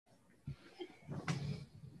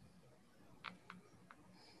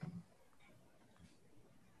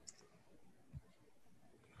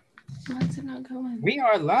is it not going? We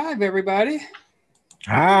are live, everybody.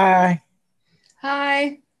 Hi.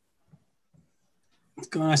 Hi. What's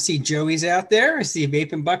going on? I see Joey's out there. I see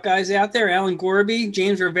Vaping Buckeyes out there. Alan Gorby,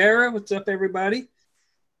 James Rivera. What's up, everybody?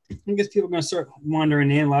 I guess people are going to start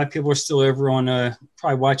wandering in. A lot of people are still over on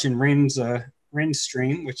probably watching Ren's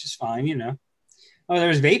stream, which is fine, you know. Oh,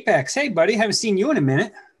 there's Vapex. Hey, buddy. Haven't seen you in a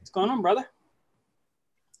minute. What's going on, brother?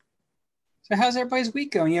 So how's everybody's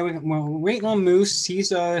week going? Yeah, we're waiting on Moose. He's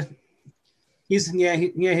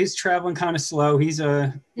traveling kind of slow.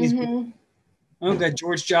 Oh, got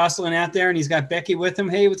George Jocelyn out there, and he's got Becky with him.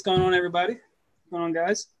 Hey, what's going on, everybody? What's going on,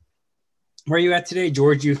 guys? Where are you at today,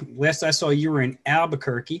 George? Last I saw you were in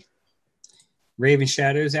Albuquerque. Raven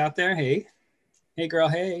Shadows out there. Hey. Hey, girl,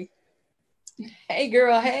 hey. Hey,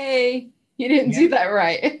 girl, hey. You didn't do that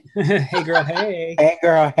right. Hey, girl, hey. Hey,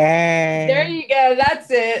 girl, hey. There you go. That's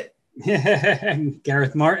it.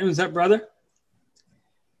 Gareth Martin, what's up, brother?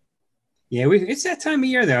 Yeah, it's that time of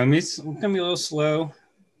year, though. I mean, it's going to be a little slow.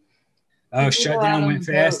 Oh, shutdown went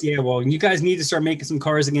fast. Yeah, well, you guys need to start making some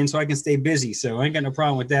cars again so I can stay busy. So I ain't got no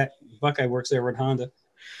problem with that. Buckeye works over at Honda.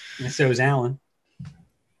 And so is Alan.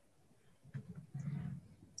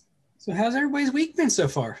 So how's everybody's week been so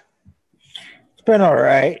far? It's been all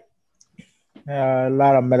right. A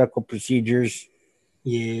lot of medical procedures.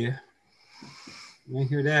 Yeah. I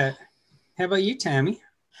hear that. How about you, Tammy?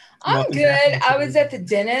 I'm good. I was at the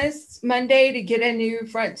dentist Monday to get a new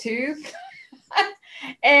front tooth.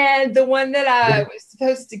 And the one that I was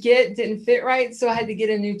supposed to get didn't fit right, so I had to get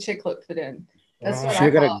a new chiclet put in. That's what I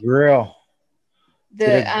got a grill.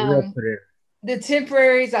 The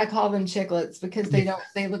temporaries, I call them chiclets because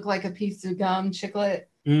they look like a piece of gum chiclet.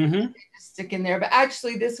 Mm-hmm. They just stick in there. But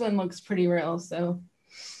actually this one looks pretty real. So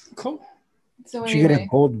cool. So anyway. You get a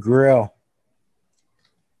gold grill.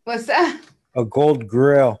 What's that? A gold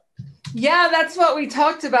grill. Yeah, that's what we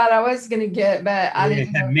talked about. I was gonna get, but I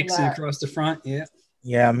didn't have Mixin across the front.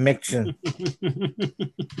 Yeah, Mixin.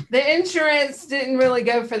 The insurance didn't really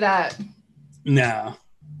go for that. No,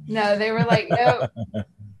 they were like, no,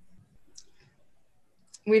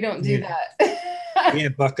 we don't do that. Yeah,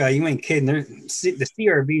 Buckeye, you ain't kidding. The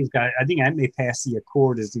CRV's got, I think I may pass the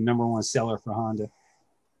Accord as the #1 seller for Honda.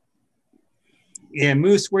 Yeah,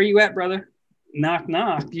 Moose, where you at, brother? Knock,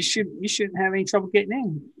 knock. You shouldn't have any trouble getting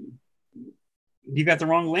in. You got the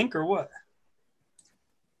wrong link or what?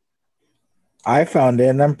 I found it,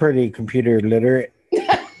 and I'm pretty computer literate.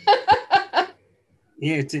 Yeah,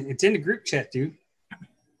 it's in the group chat, dude.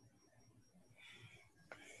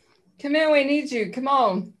 Come in, we need you. Come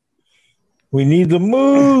on. We need the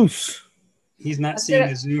Moose. He's not seeing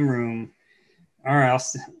the Zoom room. All right, I'll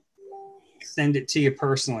send it to you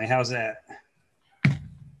personally. How's that?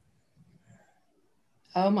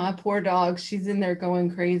 Oh, my poor dog. She's in there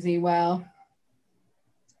going crazy. Wow.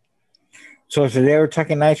 So today we're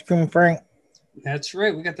talking ice cream, Frank? That's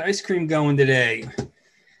right. We got the ice cream going today.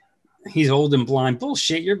 He's old and blind.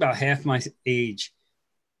 Bullshit. You're about half my age.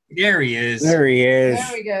 There he is. There he is.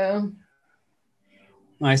 There we go.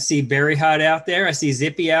 I see Berry Hot out there. I see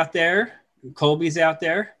Zippy out there. Colby's out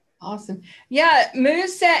there. Awesome. Yeah,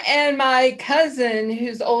 Moose and my cousin,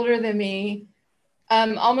 who's older than me,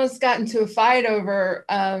 almost got into a fight over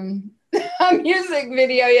a music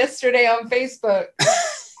video yesterday on Facebook.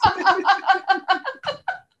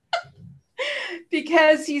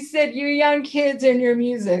 Because he said, "You young kids and your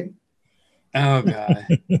music." Oh, God.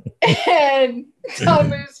 And Tom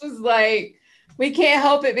Moose was like, "We can't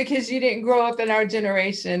help it because you didn't grow up in our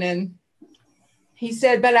generation." And he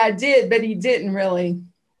said, "But I did," but he didn't really.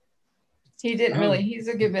 He didn't really. He's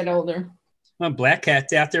a good bit older. Well, Black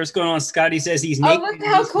Cat's out there. What's going on? Scotty says he's naked. Oh, look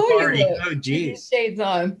how cool you look. Oh, geez. Shades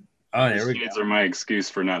on. Oh, there we go. Shades are my excuse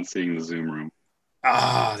for not seeing the Zoom room.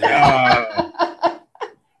 Oh,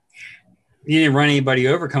 you didn't run anybody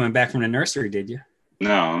over coming back from the nursery, did you?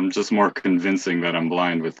 No, I'm just more convincing that I'm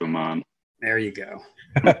blind with them on. There you go.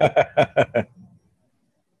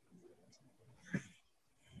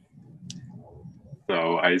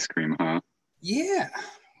 So, ice cream, huh? Yeah.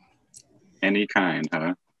 Any kind,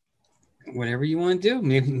 huh? Whatever you want to do.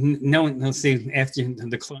 Maybe no one, let's see, after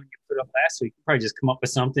the clone you put up last week, you probably just come up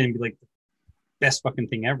with something and be like the best fucking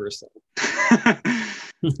thing ever. So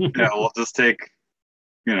yeah, we'll just take,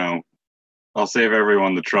 I'll save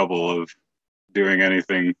everyone the trouble of doing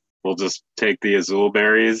anything. We'll just take the azul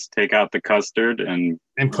berries, take out the custard, and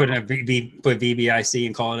put VBIC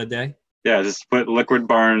and call it a day. Yeah, just put Liquid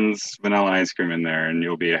Barnes vanilla ice cream in there, and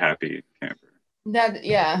you'll be a happy camper.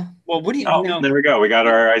 Yeah. Well, what do you? Oh, there we go. We got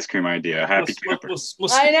our ice cream idea. Happy camper.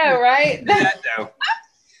 I know, right? That though.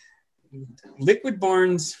 Liquid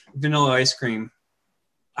Barnes vanilla ice cream.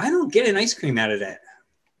 I don't get an ice cream out of that.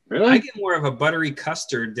 Really? I get more of a buttery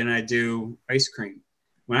custard than I do ice cream.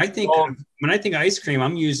 When I think ice cream,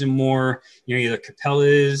 I'm using more, either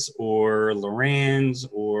Capella's or Lorenz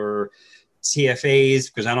or TFA's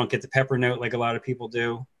because I don't get the pepper note like a lot of people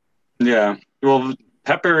do. Yeah. Well,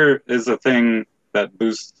 pepper is a thing that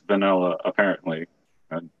boosts vanilla, apparently.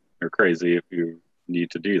 You're crazy if you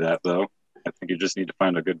need to do that, though. I think you just need to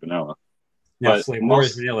find a good vanilla. Now, But flavor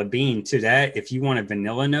is vanilla bean. To that, if you want a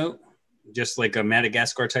vanilla note, just like a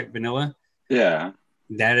Madagascar type vanilla, yeah,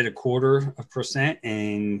 that at 0.25%,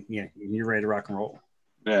 and you're ready to rock and roll.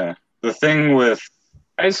 Yeah. The thing with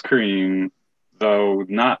ice cream, though,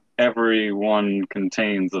 not every one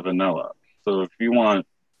contains a vanilla. So if you want,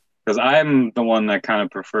 because I'm the one that kind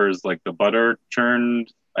of prefers like the butter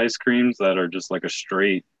churned ice creams that are just like a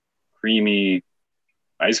straight creamy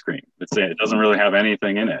ice cream. It doesn't really have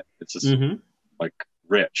anything in it. It's just like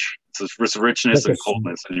rich. It's just richness and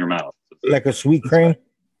coldness in your mouth. Like a sweet cream.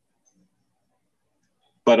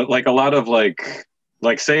 But like a lot of like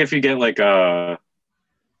say if you get like a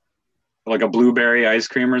blueberry ice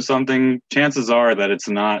cream or something, chances are that it's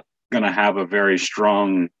not going to have a very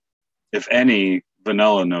strong, if any,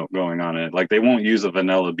 vanilla note going on it. Like they won't use a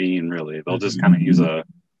vanilla bean really. They'll just kind of use a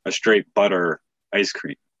straight butter ice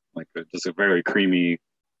cream, like just a very creamy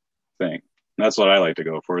thing. And that's what I like to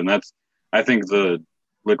go for. And I think the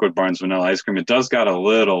Liquid Barnes vanilla ice cream, it does got a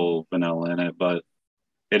little vanilla in it, but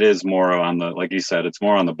it is more on the, like you said, it's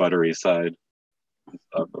more on the buttery side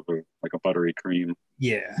of like a buttery cream.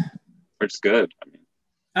 Yeah. Which is good.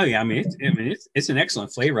 It's an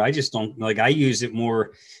excellent flavor. I just don't like. I use it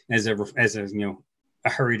more as a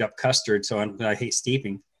hurried up custard. So I hate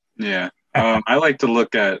steeping. Yeah, I like to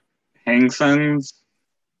look at Hang Sen's.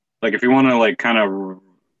 Like if you want to like kind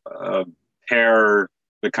of pair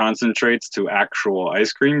the concentrates to actual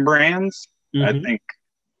ice cream brands, I think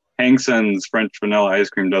Hang Sen's French vanilla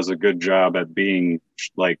ice cream does a good job at being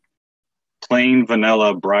like plain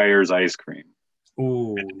vanilla Breyer's ice cream.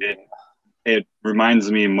 Ooh. It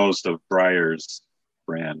reminds me most of Breyer's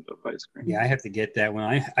brand of ice cream. Yeah, I have to get that one.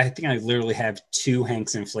 I think I literally have 2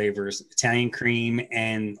 Hankson flavors, Italian cream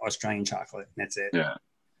and Australian chocolate. That's it. Yeah.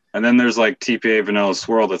 And then there's like TPA Vanilla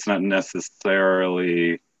Swirl that's not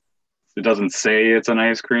necessarily, it doesn't say it's an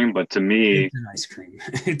ice cream, but to me, it's an ice cream.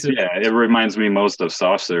 It reminds me most of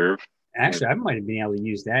soft serve. Actually, I might have been able to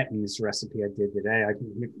use that in this recipe I did today. I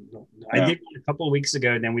did one a couple of weeks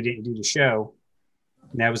ago, and then we didn't do the show.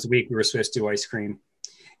 And that was the week we were supposed to do ice cream.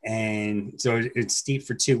 And so it's steeped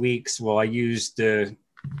for 2 weeks. Well, I used with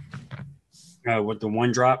the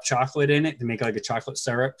 1-drop chocolate in it to make like a chocolate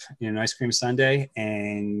syrup in an ice cream sundae.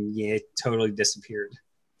 And it totally disappeared.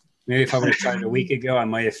 Maybe if I would have tried it a week ago, I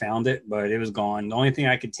might have found it, but it was gone. The only thing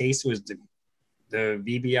I could taste was the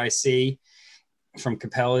VBIC from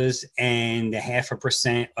Capella's and the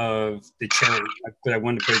 0.5% of the cherry. I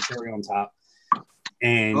wanted to put a cherry on top.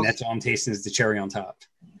 And that's all I'm tasting is the cherry on top.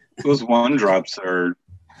 Those 1-drops are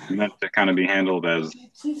meant to kind of be handled as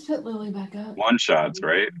please put Lily back up. 1-shots,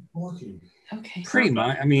 right? Okay. Pretty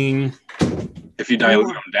much. I mean, if you dilute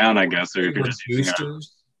them down, I guess, or if you're just using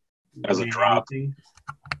it as a drop.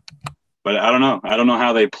 But I don't know. I don't know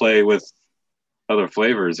how they play with other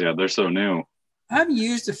flavors. Yeah, they're so new. I've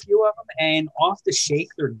used a few of them, and off the shake,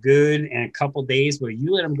 they're good in a couple days, but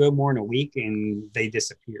you let them go more than a week, and they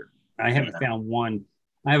disappear. I haven't found one.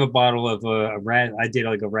 I have a bottle of I did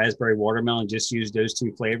like a raspberry watermelon, just used those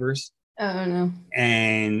 2 flavors. Oh, no.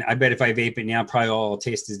 And I bet if I vape it now, probably all I'll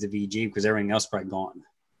taste is the VG because everything else is probably gone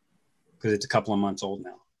because it's a couple of months old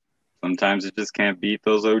now. Sometimes you just can't beat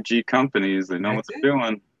those OG companies. They know what they're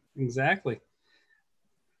doing. Exactly.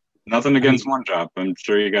 Nothing against 1-drop. I'm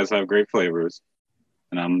sure you guys have great flavors.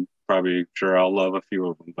 And I'm probably sure I'll love a few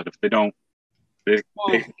of them. But if they don't, they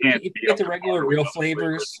can't. If you get the regular real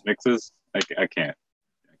flavors mixes, I can't.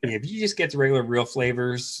 Yeah, if you just get the regular real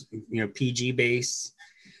flavors, PG base,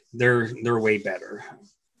 they're way better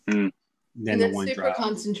than the 1-drop. Super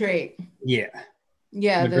concentrate. Yeah.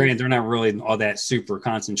 Yeah. But granted, they're not really all that super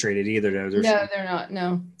concentrated either, though. They're not.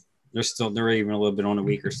 No. They're even a little bit on the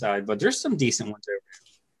weaker side, but there's some decent ones over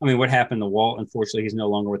there. I mean, what happened to Walt? Unfortunately, he's no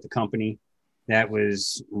longer with the company. That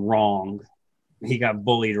was wrong. He got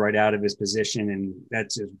bullied right out of his position, and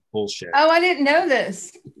that's just bullshit. Oh, I didn't know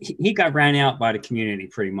this. He got ran out by the community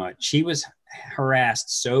pretty much. He was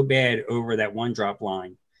harassed so bad over that 1-drop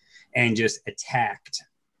line and just attacked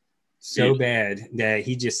so bad that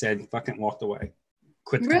he just said, fucking walked away.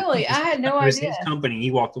 Quit. Really? I had no idea. It was his company. He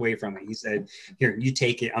walked away from it. He said, here, you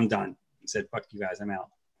take it. I'm done. He said, fuck you guys. I'm out.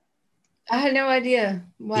 I had no idea.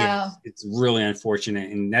 Wow. Yeah, it's really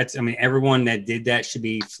unfortunate. And everyone that did that should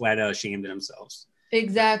be flat out ashamed of themselves.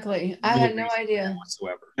 Exactly. I had no idea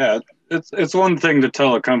whatsoever. Yeah, it's one thing to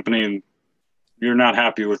tell a company you're not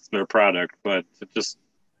happy with their product, but to just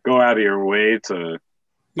go out of your way to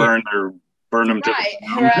burn them to right. the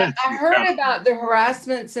ground. I heard about the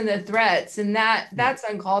harassments and the threats, and that's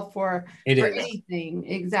uncalled for anything.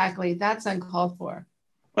 Exactly. That's uncalled for.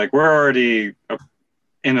 Like, we're already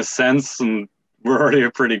in a sense, and we're already a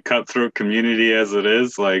pretty cutthroat community as it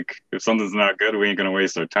is. Like, if something's not good, we ain't gonna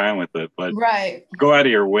waste our time with it. But right, go out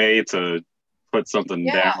of your way to put something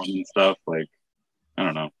down and stuff. Like, I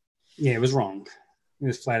don't know. Yeah, it was wrong. It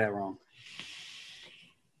was flat out wrong.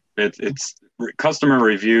 It's customer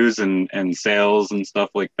reviews and sales and stuff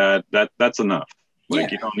like that. That's enough.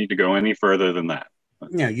 Like, you don't need to go any further than that.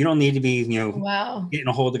 No, you don't need to be, getting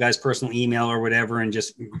a hold of the guy's personal email or whatever and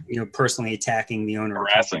just, personally attacking the owner.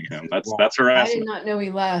 Harassing him. That's harassing. I did not know he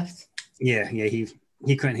left. Yeah, he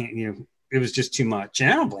couldn't, it was just too much. And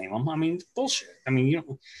I don't blame him. I mean, bullshit. I mean,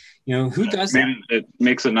 who does that? It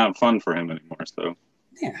makes it not fun for him anymore, so.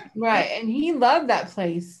 Yeah. Right, and he loved that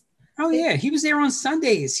place. Oh, yeah, he was there on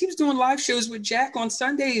Sundays. He was doing live shows with Jack on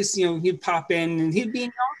Sundays. He'd pop in and he'd be in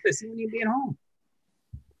the office. He wouldn't be at home.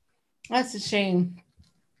 That's a shame.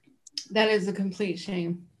 That is a complete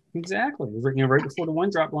shame. Exactly. Right before the one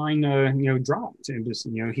drop line, dropped, and just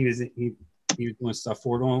he was doing stuff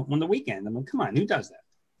for it on the weekend. I'm like, come on, who does that?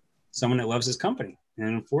 Someone that loves his company, and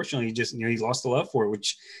unfortunately, he lost the love for it,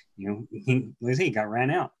 which he got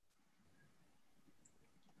ran out.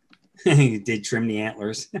 He did trim the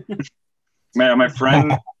antlers. Man, my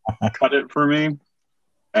friend cut it for me,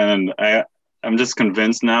 and I'm just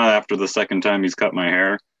convinced now after the second time he's cut my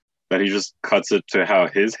hair that he just cuts it to how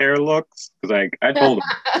his hair looks. Because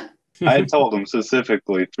I told him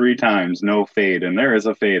specifically 3 times no fade, and there is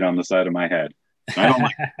a fade on the side of my head. I don't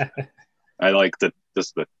like it. I like the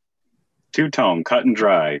 2-tone, cut and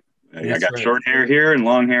dry. I got short hair here and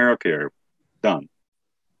long hair up here. Done.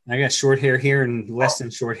 I got short hair here and less than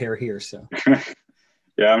short hair here. So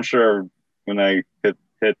yeah, I'm sure when I hit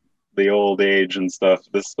the old age and stuff,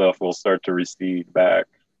 this stuff will start to recede back.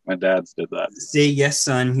 My dad's did that. See, yes,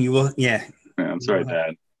 son, you will. Yeah, that's right,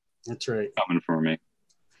 Dad. That's right. Coming for me.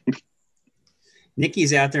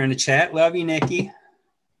 Nikki's out there in the chat. Love you, Nikki.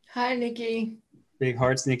 Hi, Nikki. Big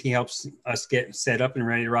hearts. Nikki helps us get set up and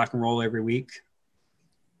ready to rock and roll every week.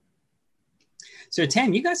 So,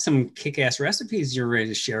 Ten, you got some kick-ass recipes you're ready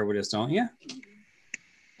to share with us, don't you?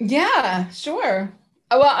 Yeah, sure.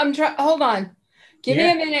 Well, I'm trying. Hold on. Give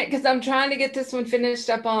me a minute because I'm trying to get this one finished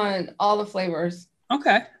up on all the flavors.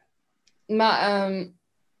 Okay. My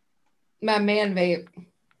man vape.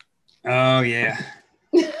 Oh yeah.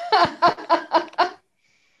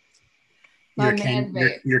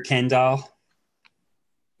 Your Ken doll.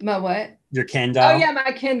 My what? Your Ken doll. Oh yeah,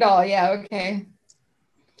 my Ken doll. Yeah, okay.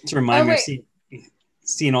 To remind me of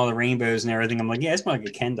seeing all the rainbows and everything. I'm like, yeah, it's more like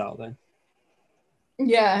a Ken doll then.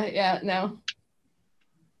 Yeah, no.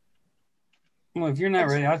 Well, if you're not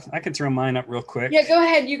ready, I can throw mine up real quick. Yeah, go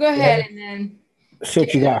ahead. You go ahead and then. So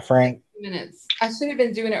what you got, Frank? Minutes. I should have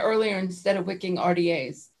been doing it earlier instead of wicking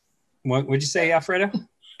RDAs. What would you say, Alfredo?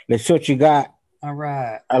 Let's see what you got. All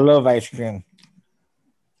right. I love ice cream.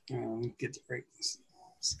 Get the right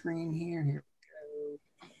screen here. Here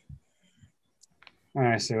we go. All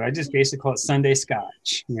right, so I just basically call it Sunday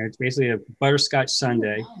Scotch. It's basically a butterscotch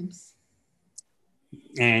sundae.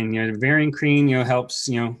 And the varying cream, helps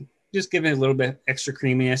just give it a little bit extra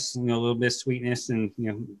creaminess, a little bit of sweetness, and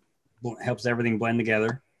helps everything blend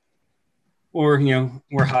together. Or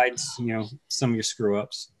hides some of your screw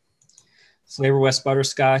ups. Flavor West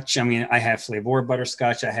butterscotch. I mean, I have Flavor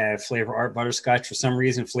butterscotch. I have Flavor Art butterscotch. For some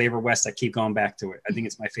reason, Flavor West, I keep going back to it. I think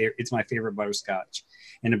it's my favorite. It's my favorite butterscotch.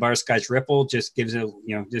 And the butterscotch ripple just gives it,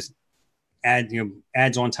 just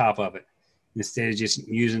adds on top of it. Instead of just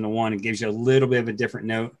using the one, it gives you a little bit of a different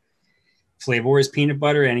note. Flavor is peanut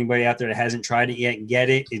butter. Anybody out there that hasn't tried it yet, get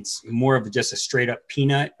it. It's more of just a straight up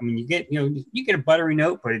peanut. I mean, you get a buttery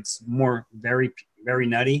note, but it's more very, very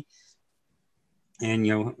nutty. And,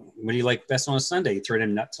 what do you like best on a sundae? You throw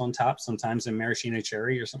them nuts on top, sometimes a maraschino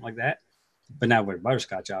cherry or something like that. But not with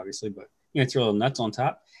butterscotch, obviously. But, throw little nuts on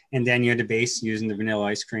top. And then the base using the vanilla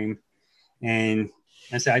ice cream. And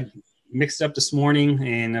I said, I mixed it up this morning,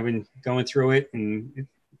 and I've been going through it, and it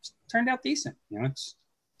turned out decent. It's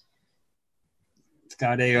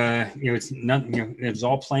got a, it's not, it's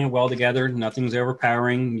all playing well together. Nothing's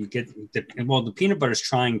overpowering. You get the peanut butter is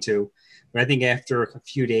trying to, but I think after a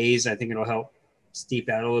few days, I think it'll help steep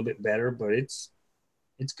out a little bit better, but it's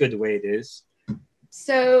good the way it is.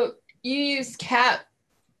 So you use Cap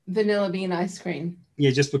vanilla bean ice cream?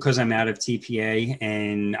 Yeah, just because I'm out of TPA,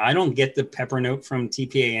 and I don't get the pepper note from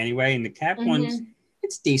TPA anyway, and the Cap ones,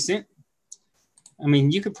 It's decent. I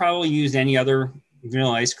mean, you could probably use any other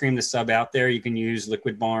vanilla ice cream to sub out there. You can use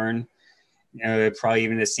Liquid Barn. Probably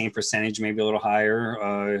even the same percentage, maybe a little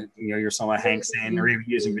higher. You're talking about Hank's-In, or even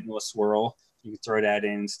using Vanilla Swirl. You can throw that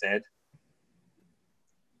in instead.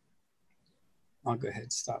 I'll go ahead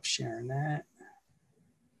and stop sharing that.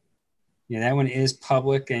 Yeah, that one is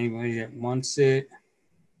public. Anybody that wants it,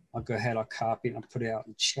 I'll go ahead, I'll copy it, and I'll put it out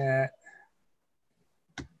in chat.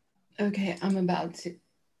 Okay, I'm about to.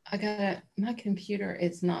 My computer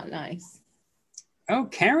is not nice. Oh,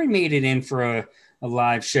 Karen made it in for a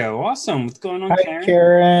live show. Awesome. What's going on, Hi, Karen?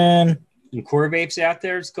 Karen. And Core Vapes out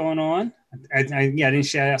there. What's going on? I didn't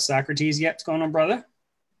shout out Socrates yet. What's going on, brother?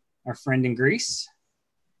 Our friend in Greece.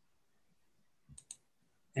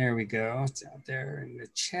 There we go. It's out there in the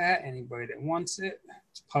chat. Anybody that wants it.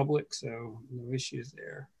 It's public, so no issues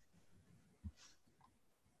there.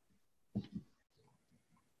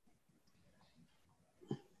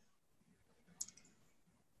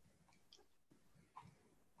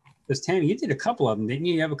 Because Tammy, you did a couple of them, didn't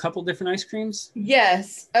you? You have a couple different ice creams?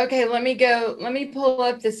 Yes. Okay, let me pull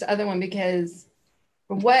up this other one because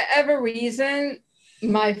for whatever reason,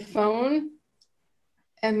 my phone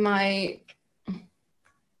and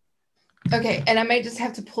okay, and I may just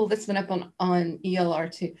have to pull this one up on ELR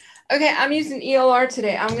too. Okay, I'm using ELR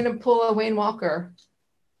today. I'm gonna pull a Wayne Walker.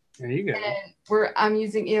 There you go. And I'm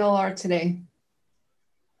using ELR today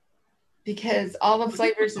because all the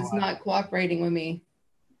flavors is not cooperating with me.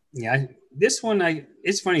 Yeah, this one,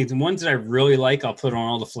 it's funny. The ones that I really like, I'll put on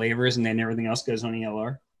all the flavors, and then everything else goes on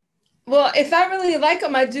ELR. Well, if I really like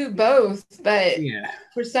them, I do both. But yeah,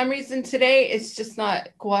 for some reason today, it's just not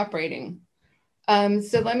cooperating.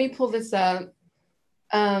 So let me pull this up.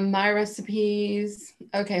 My recipes.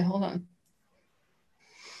 Okay, hold on.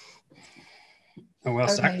 Oh, well,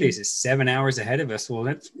 okay. Socrates is 7 hours ahead of us. Well,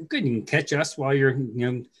 that's good. You can catch us while you're,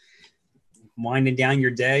 winding down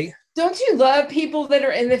your day. Don't you love people that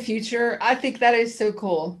are in the future? I think that is so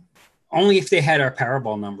cool. Only if they had our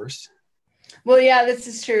Powerball numbers. Well, yeah, this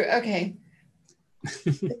is true. Okay.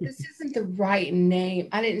 This isn't the right name.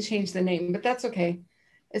 I didn't change the name, but that's okay.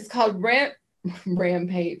 It's called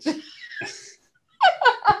Rampage.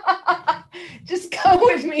 Just go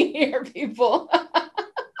with me here, people.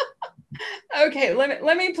 Okay,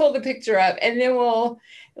 let me pull the picture up and then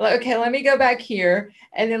let me go back here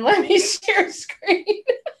and then let me share screen.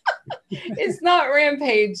 It's not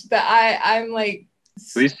Rampage, but I'm like.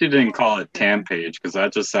 At least you didn't call it Tampage because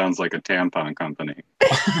that just sounds like a tampon company.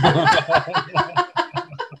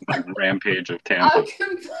 Like Rampage of tampons.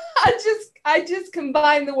 I just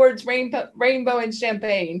combined the words rainbow and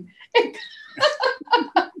champagne.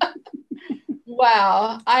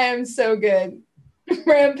 Wow, I am so good.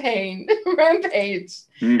 Rampage.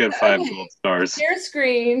 You can get 5 gold stars. Share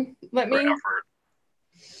screen. Let me.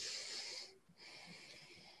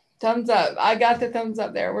 Thumbs up. I got the thumbs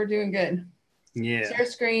up there. We're doing good. Yeah. Share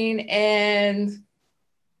screen and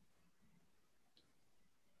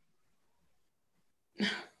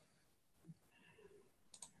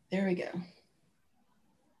there we go.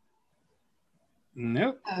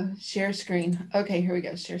 Nope. Oh, share screen. Okay, here we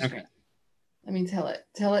go. Share screen. Let me tell it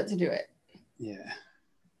to do it. Yeah.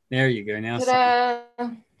 There you go. Now.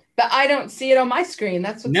 But I don't see it on my screen.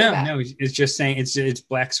 That's what's so bad. No. It's just saying it's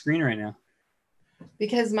black screen right now.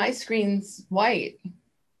 Because my screen's white.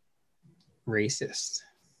 Racist.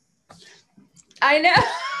 I know.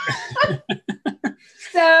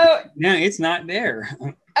 So. No, it's not there.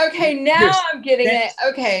 Okay, now I'm getting it.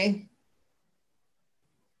 Okay.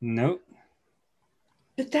 Nope.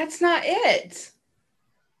 But that's not it.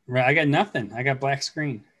 Right, I got nothing. I got black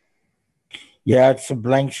screen. Yeah, it's a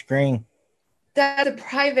blank screen. That's a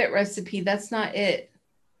private recipe. That's not it.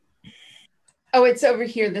 Oh, it's over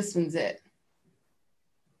here. This one's it.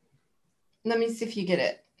 Let me see if you get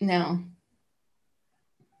it now.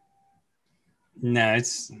 No,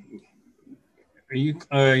 it's. Are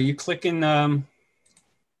you clicking? What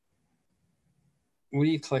are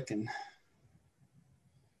you clicking?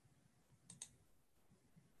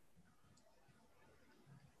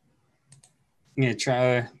 Yeah,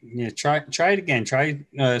 try it again. Try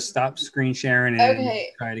stop screen sharing and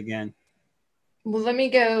try it again. Well, let me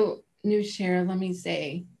go new share. Let me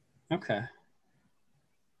say. Okay.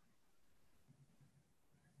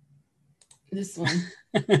 This one.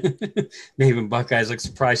 Maybe Buckeyes look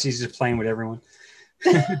surprised. He's just playing with everyone.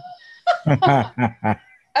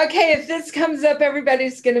 Okay, if this comes up,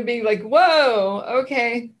 everybody's going to be like, whoa,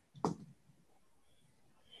 okay.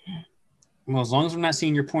 Well, as long as we're not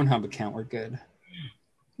seeing your Pornhub account, we're good.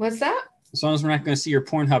 What's that? As long as we're not going to see your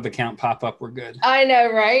Pornhub account pop up, we're good. I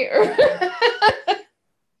know, right?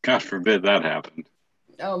 God forbid that happened.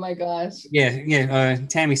 Oh my gosh. Yeah.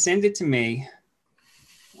 Tammy, send it to me.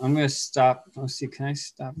 I'm gonna stop. Let's see. Can I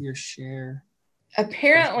stop your share?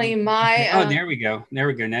 Apparently, my Oh, there we go. There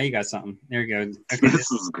we go. Now you got something. There we go. Okay.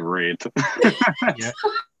 This is great. Yeah.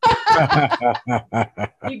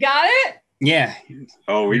 you got it. Yeah.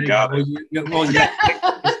 Oh, we got it.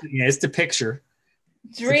 Yeah, it's the picture.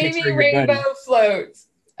 Dreamy rainbow floats.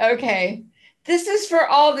 Okay. This is for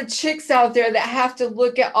all the chicks out there that have to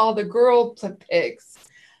look at all the girl pics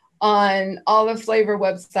on all the flavor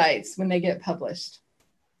websites when they get published.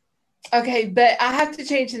 Okay, but I have to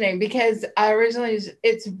change the name because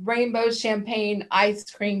it's Rainbow Champagne Ice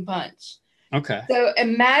Cream Punch. Okay. So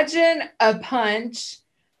imagine a punch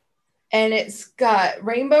and it's got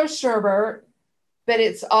rainbow sherbet, but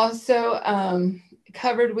it's also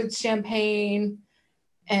covered with champagne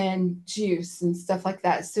and juice and stuff like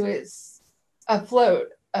that. So it's a float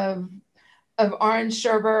of orange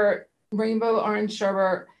sherbet, rainbow orange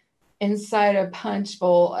sherbet inside a punch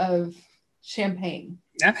bowl of champagne.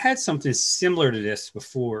 I've had something similar to this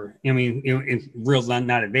before. I mean, in real,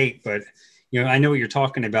 not a vape, but I know what you're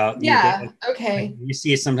talking about. Yeah. Okay. You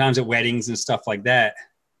see it sometimes at weddings and stuff like that.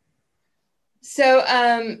 So,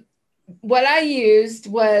 what I used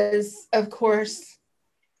was, of course,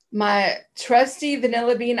 my trusty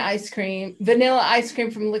vanilla ice cream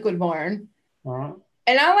from Liquid Barn. Uh-huh.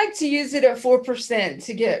 And I like to use it at 4%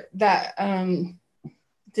 to get that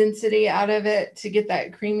density out of it, to get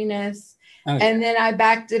that creaminess. Oh, yeah. And then I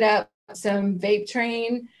backed it up with some Vape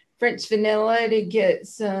Train French vanilla to get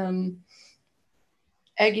some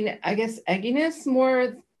egginess, more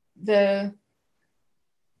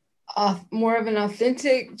of an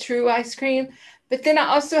authentic true ice cream. But then I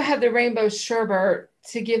also have the rainbow sherbet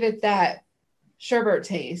to give it that sherbet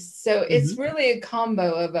taste. So it's really a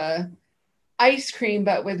combo of a ice cream,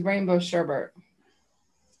 but with rainbow sherbet.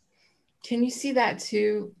 Can you see that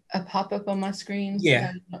too? A pop-up on my screen?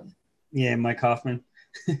 Yeah. Yeah, Mike Hoffman.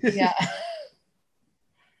 Yeah.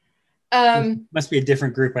 Must be a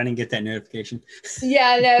different group. I didn't get that notification.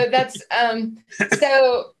 Yeah, no, that's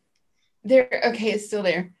so there. Okay, it's still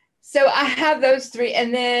there. So I have those three,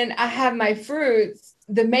 and then I have my fruits,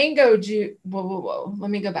 the mango juice. Whoa.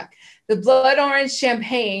 Let me go back. The blood orange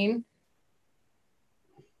champagne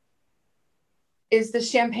is the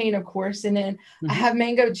champagne, of course. And then I have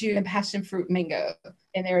mango juice and passion fruit mango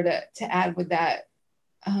in there to add with that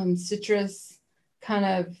citrus kind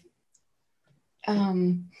of,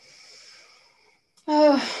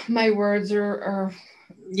 oh, my words are.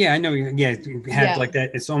 Yeah, I know. Yeah, you had like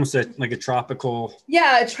that. It's almost like a tropical.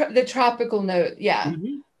 Yeah, the tropical note. Yeah.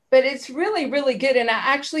 But it's really, really good. And I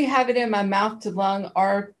actually have it in my mouth to lung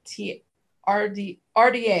RDA.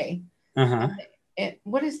 Uh-huh.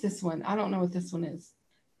 What is this one? I don't know what this one is.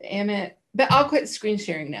 The Amit. But I'll quit screen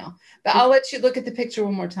sharing now. But I'll let you look at the picture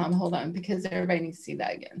one more time. Hold on, because everybody needs to see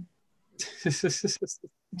that again.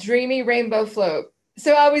 Dreamy rainbow float.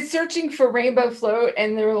 So I was searching for rainbow float,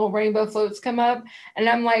 and the little rainbow floats come up, and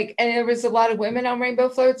I'm like, and there was a lot of women on rainbow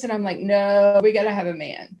floats, and I'm like, no, we got to have a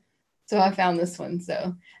man. So I found this one.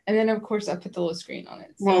 So, and then of course I put the little screen on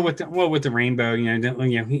it. So. With the rainbow, he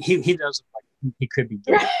does like he could be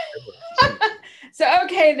gay. So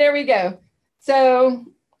okay, there we go. So,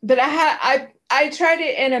 but I tried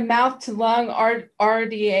it in a mouth to lung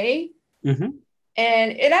RDA, and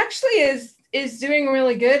it actually is doing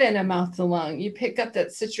really good in a mouth to lung. You pick up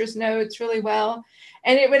that citrus notes really well,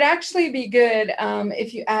 and it would actually be good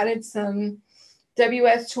if you added some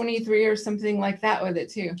WS-23 or something like that with it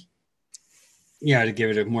too. Yeah, to give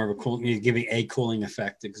it more of a cooling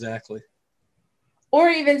effect, exactly. Or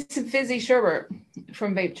even some fizzy sherbet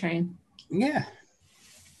from Vape Train. Yeah.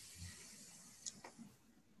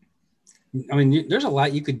 I mean, there's a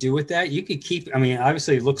lot you could do with that. You could keep, I mean,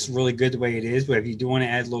 obviously it looks really good the way it is, but if you do want to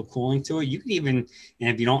add a little cooling to it, you could even, and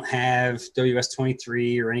if you don't have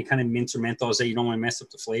WS-23 or any kind of mints or menthols that you don't want to mess up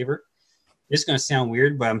the flavor, it's going to sound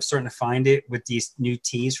weird, but I'm starting to find it with these new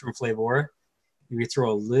teas from Flavora. If you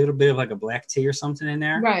throw a little bit of like a black tea or something in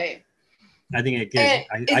there. Right. I think it gives.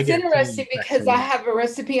 It's interesting because I have a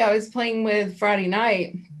recipe I was playing with Friday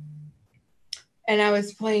night, and I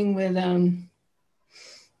was playing with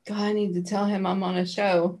God, I need to tell him I'm on a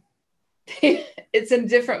show. It's a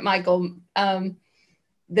different Michael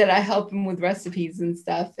that I help him with recipes and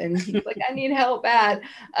stuff, and he's like, I need help bad.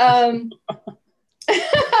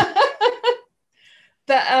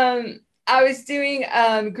 But I was doing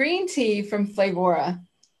green tea from Flavora.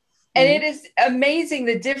 And it is amazing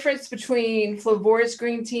the difference between Flavora's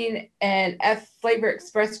green tea and Flavor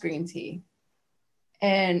Express green tea.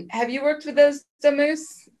 And have you worked with those,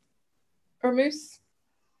 Moose? Or Moose?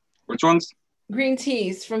 Which ones? green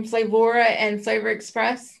teas from Flavora and Flavor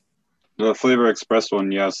Express? The Flavor Express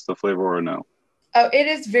one, yes. The Flavor, no. Oh, it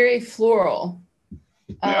is very floral.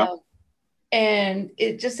 Yeah. And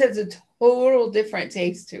it just has a total different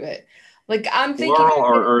taste to it. Like I'm thinking Floral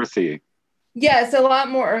or earthy? Yes, a lot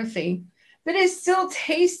more earthy. But it's still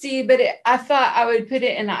tasty, but I thought I would put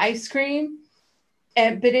it in ice cream.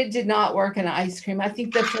 But it did not work in ice cream. I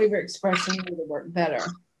think the Flavor Express one would have worked better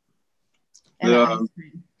in ice The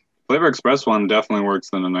cream. Flavor Express one definitely works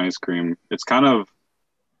in an ice cream. It's kind of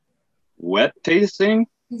wet tasting.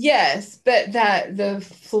 Yes, but the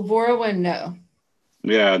Flavora one, no.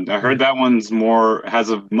 Yeah, I heard that one's has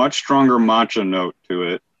a much stronger matcha note to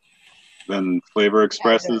it than Flavor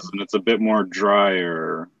Express's, and it's a bit more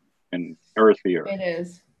drier and earthier. It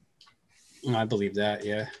is. I believe that,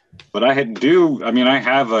 yeah. But I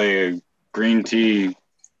have a green tea,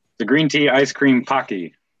 the green tea ice cream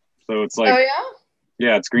Pocky. So it's like, Oh yeah?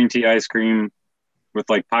 Yeah, it's green tea ice cream with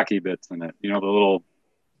like Pocky bits in it. You know, the little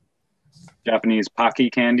Japanese Pocky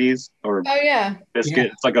candies or Oh yeah. biscuit.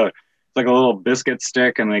 Yeah. It's like a little biscuit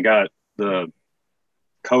stick, and they got the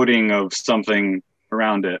coating of something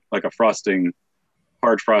around it, like a frosting,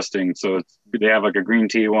 hard frosting. So they have like a green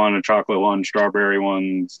tea one, a chocolate one, strawberry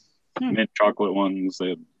ones, mint chocolate ones.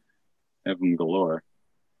 They have them galore.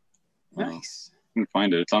 Nice. I can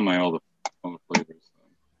find it. It's on all the flavors.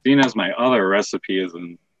 Seeing as my other recipe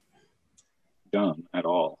isn't done at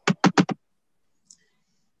all.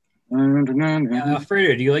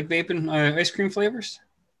 Alfredo, do you like vaping ice cream flavors?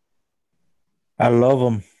 I love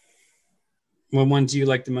them. What ones do you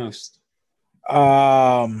like the most?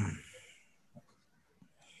 I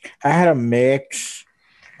had a mix.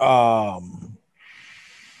 It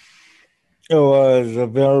was a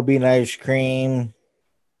vanilla bean ice cream.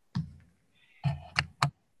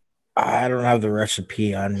 I don't have the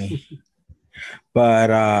recipe on me, but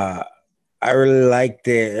I really liked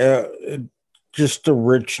it. Just the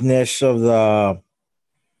richness of the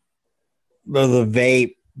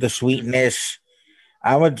vape, the sweetness.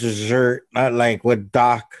 I'm a dessert, not like what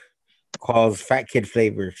Doc calls fat kid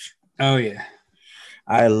flavors. Oh, yeah.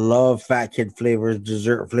 I love fat kid flavors,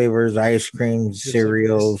 dessert flavors, ice cream,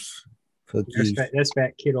 cereals, cookies. That's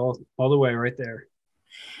fat kid all the way right there.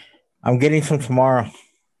 I'm getting some tomorrow.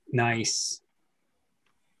 Nice.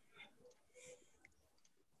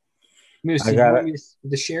 I got you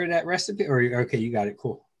to share that recipe? Or okay, you got it.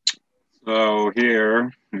 Cool. So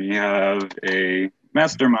here we have a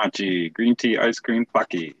Master Machi green tea ice cream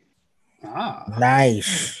Pocky. Ah,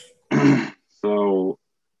 nice. So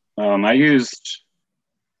I used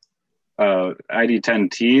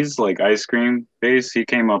ID10T's like ice cream base. He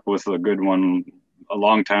came up with a good one a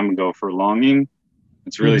long time ago for longing.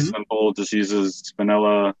 It's really simple. Just uses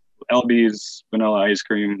vanilla, LB's vanilla ice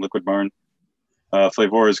cream, Liquid Barn.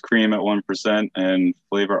 Flavor's cream at 1%, and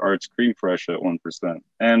Flavor Arts Cream Fresh at 1%.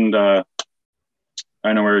 And I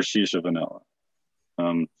know where Shisha vanilla.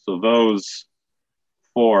 So those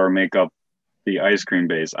four make up the ice cream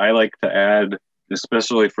base. I like to add,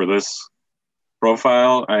 especially for this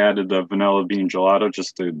profile, I added the vanilla bean gelato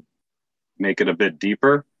just to make it a bit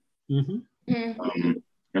deeper.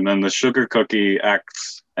 And then the sugar cookie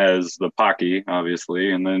acts as the Pocky,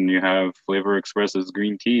 obviously. And then you have Flavor Express's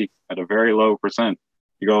green tea at a very low percent.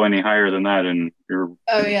 You go any higher than that, and you're.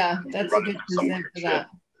 Oh yeah, that's a good percent for that.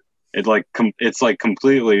 It's like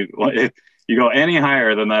completely. You go any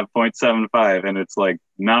higher than that 0.75, and it's like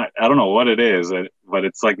not. I don't know what it is, but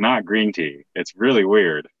it's like not green tea. It's really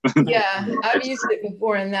weird. Yeah, I've used it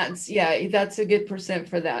before, and that's a good percent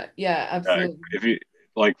for that. Yeah, absolutely. If you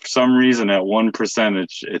like, for some reason at 1%,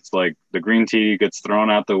 it's like the green tea gets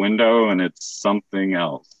thrown out the window, and it's something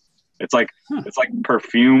else. It's like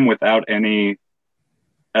perfume without any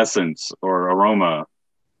essence or aroma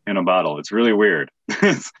in a bottle. It's really weird.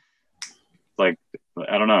 It's like,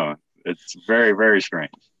 I don't know. It's very, very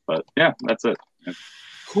strange. But yeah, that's it.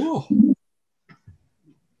 Cool. And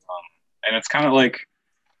it's kind of like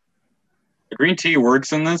the green tea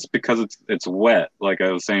works in this because it's wet. Like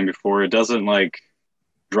I was saying before, it doesn't like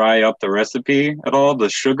dry up the recipe at all. The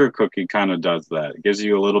sugar cookie kind of does that. It gives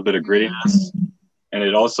you a little bit of grittiness, and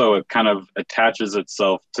it kind of attaches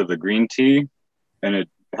itself to the green tea, and it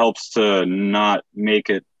helps to not make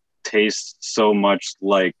it taste so much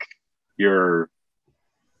like you're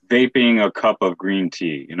vaping a cup of green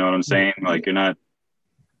tea. You know what I'm saying? Like you're not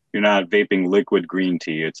vaping liquid green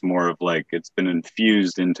tea. It's more of like it's been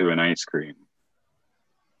infused into an ice cream.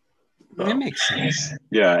 That makes sense.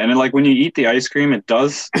 Yeah, and then, like when you eat the ice cream, it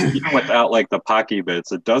does, even without like the Pocky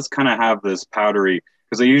bits, it does kind of have this powdery,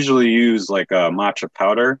 because they usually use like a matcha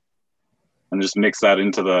powder and just mix that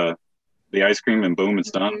into the ice cream, and boom,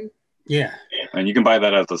 it's done. Yeah. And you can buy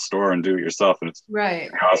that at the store and do it yourself, and it's Right.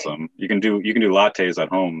 awesome. You can do lattes at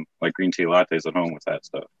home, like green tea lattes at home with that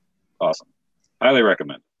stuff. Awesome. Highly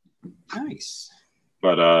recommend. Nice.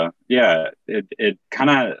 But yeah, it kind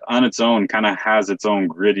of on its own kind of has its own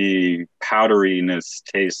gritty powderiness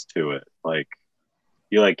taste to it. Like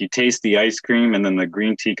you taste the ice cream, and then the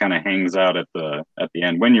green tea kind of hangs out at the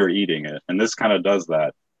end when you're eating it. And this kind of does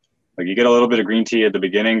that. Like you get a little bit of green tea at the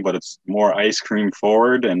beginning, but it's more ice cream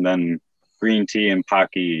forward, and then green tea and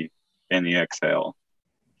Pocky in the exhale.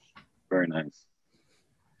 Very nice.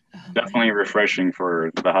 Definitely refreshing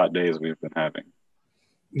for the hot days we've been having.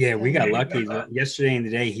 Yeah, we got lucky. Yesterday and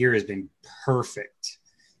today here has been perfect.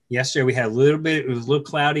 Yesterday we had it was a little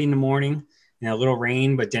cloudy in the morning and a little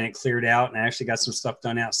rain, but then it cleared out, and I actually got some stuff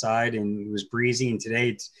done outside, and it was breezy. And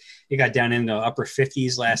today it got down into upper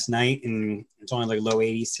 50s last night, and it's only like low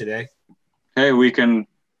 80s today. Hey, we can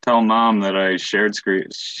tell Mom that I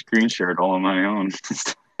screen shared all on my own.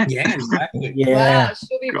 Yeah, exactly. Yeah. Wow,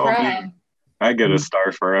 she'll be Go proud. me. I get a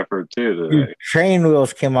star for effort too today. Train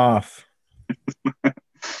wheels came off.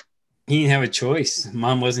 He didn't have a choice.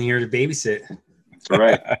 Mom wasn't here to babysit. That's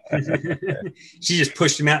right. She just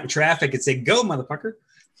pushed him out in traffic and said, "Go, motherfucker."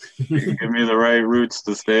 You give me the right routes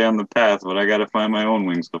to stay on the path, but I got to find my own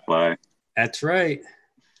wings to fly. That's right.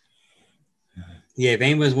 Yeah, if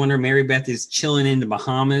anybone's wondering, Mary Beth is chilling in the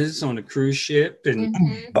Bahamas on a cruise ship and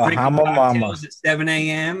Bahama drinking Mama. cocktails at 7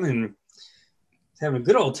 a.m. and having a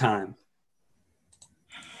good old time.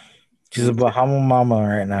 She's a Bahama Mama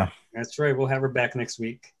right now. That's right. We'll have her back next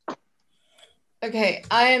week. Okay,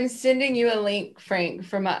 I am sending you a link, Frank,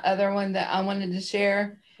 for my other one that I wanted to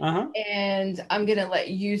share, and I'm gonna let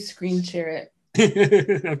you screen share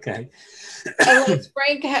it. Okay. Unless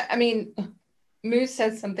Frank, Moose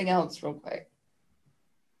said something else real quick.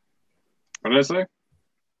 What did I say?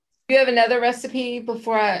 Do you have another recipe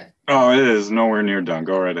before I? Oh, it is nowhere near done.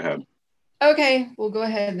 Go right ahead. Okay, we'll go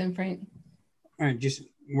ahead then, Frank. All right, just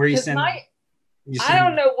where you send. I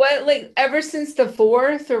don't know what, like, ever since the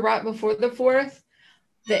 4th or right before the 4th,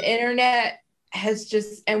 the internet has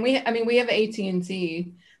just, and we have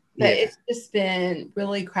AT&T, but it's just been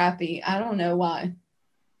really crappy. I don't know why.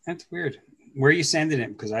 That's weird. Where are you sending it?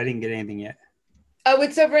 Because I didn't get anything yet. Oh,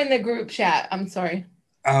 it's over in the group chat. I'm sorry.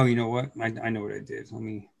 Oh, you know what? I know what I did.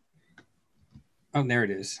 Oh, there it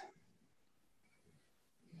is.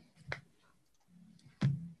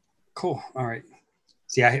 Cool. All right.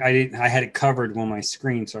 See, I had it covered on my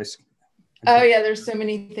screen, so oh yeah, there's so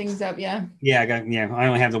many things up. Yeah. Yeah, I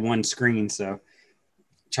only have the one screen, so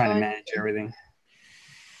trying to manage everything.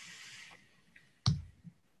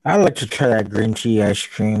 I'd like to try that green tea ice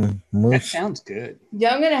cream. Moose. That sounds good.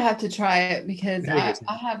 Yeah, I'm gonna have to try it because I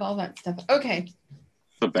have all that stuff. Okay. It's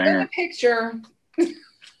a banger. The picture.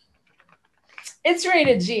 It's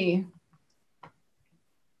rated G.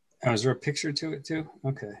 Oh, is there a picture to it too?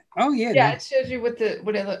 Okay. Oh yeah. Yeah, it shows you what it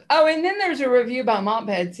looks. Oh, and then there's a review by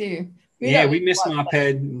Mophead too. We missed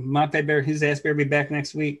Mophead. Mophead bear, his ass better be back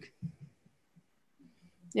next week.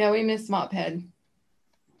 Yeah, we missed Mophead.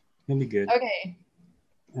 He'll be good. Okay.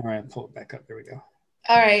 All right, pull it back up. There we go.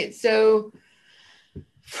 All right, so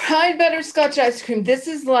fried butterscotch ice cream. This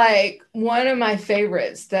is like one of my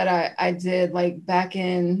favorites that I did like back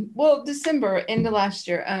in December, into last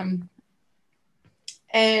year.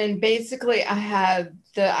 And basically I have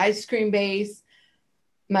the ice cream base,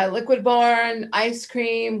 my Liquid Barn ice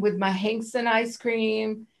cream with my Hankston ice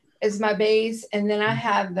cream is my base. And then I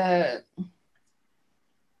have the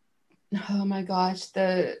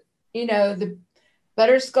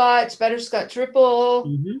butterscotch triple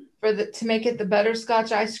to make it the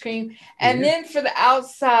butterscotch ice cream. And then for the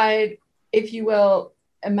outside, if you will,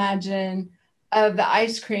 imagine of the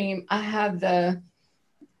ice cream, I have the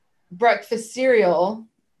breakfast cereal,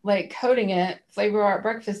 like coating it, Flavor Art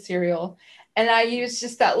breakfast cereal. And I use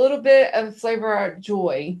just that little bit of Flavor Art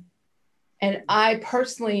Joy. And I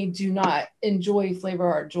personally do not enjoy Flavor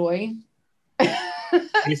Art Joy.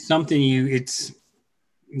 It's something you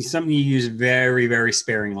use very, very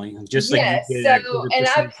sparingly. Just like you did. And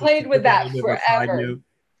I've played with that forever.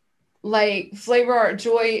 Like Flavor Art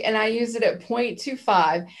Joy, and I use it at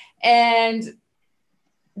 0.25. And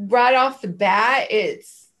right off the bat,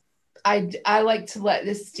 I like to let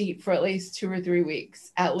this steep for at least 2 or 3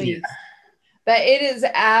 weeks, at least. Yeah. But it is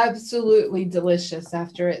absolutely delicious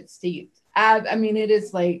after it's steeped. It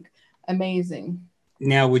is like amazing.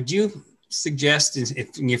 Now, would you suggest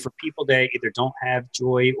if for people that either don't have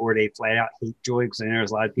joy or they flat out hate joy, because I know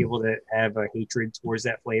there's a lot of people that have a hatred towards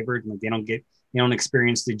that flavor, and they don't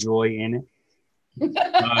experience the joy in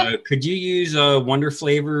it. Could you use Wonder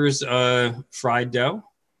Flavors fried dough?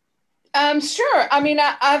 Sure. I mean,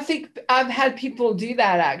 I think I've had people do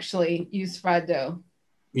that actually, use fried dough.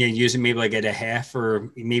 Yeah, using maybe like at a half or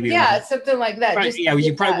maybe Yeah, something like that. right. Just Yeah,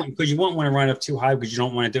 you probably that. wouldn't, because you won't want to run up too high because you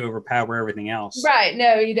don't want it to overpower everything else. Right.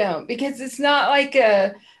 No, you don't, because it's not like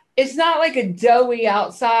a doughy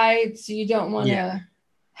outside, so you don't want to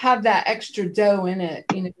have that extra dough in it,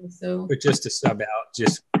 so But just to sub out,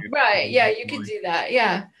 just right. Yeah, you could do that.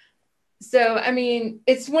 Yeah. So, I mean,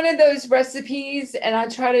 it's one of those recipes, and I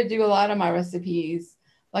try to do a lot of my recipes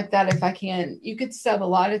like that if I can. You could sub a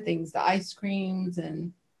lot of things, the ice creams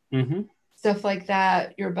and stuff like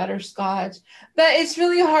that, your butterscotch. But it's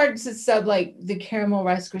really hard to sub like the caramel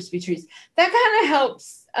Rice Krispie treats. That kind of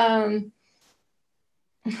helps.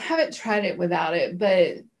 I haven't tried it without it,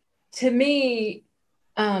 but to me,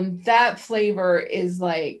 that flavor is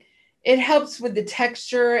like, it helps with the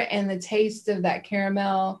texture and the taste of that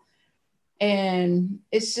caramel. And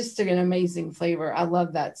it's just an amazing flavor. I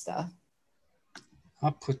love that stuff.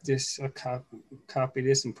 I'll put this, copy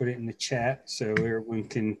this and put it in the chat so everyone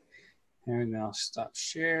can, and I'll stop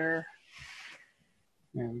share.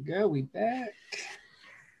 There we go. We back.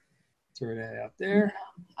 Throw that out there.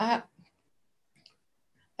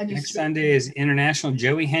 Next Sunday is International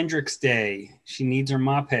Joey Hendricks Day. She needs her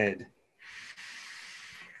mop head.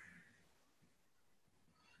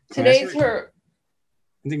 Today's her.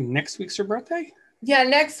 I think next week's her birthday. Yeah,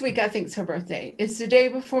 next week I think it's her birthday. It's the day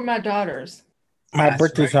before my daughter's. My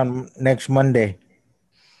birthday's on next Monday.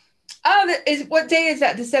 Oh, what day is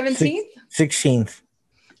that? The 17th? 16th.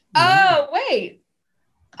 Oh, wait.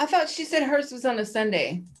 I thought she said hers was on a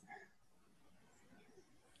Sunday.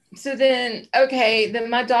 So then, okay, then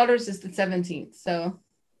my daughter's is the 17th. So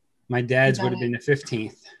my dad's would have been the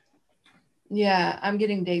 15th. Yeah, I'm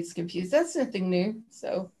getting dates confused. That's nothing new.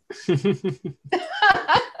 So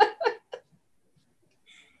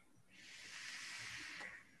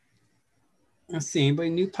let's see, anybody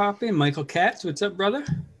new pop in? Michael Katz, what's up, brother?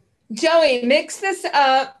 Joey, mix this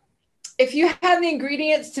up. If you have the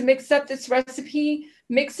ingredients to mix up this recipe,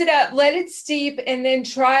 mix it up, let it steep, and then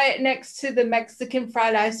try it next to the Mexican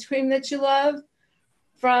fried ice cream that you love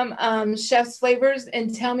from Chef's Flavors,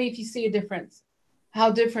 and tell me if you see a difference,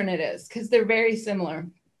 how different it is, because they're very similar.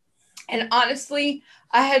 And honestly,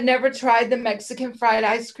 I had never tried the Mexican fried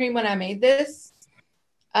ice cream when I made this.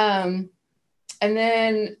 And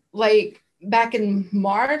then like back in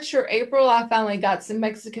March or April, I finally got some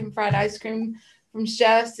Mexican fried ice cream from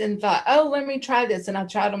Chef's and thought, oh, let me try this. And I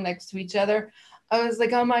tried them next to each other. I was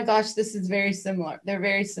like, oh my gosh, this is very similar. They're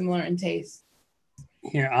very similar in taste.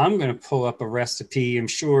 Here, I'm going to pull up a recipe. I'm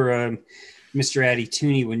sure Mr. Addy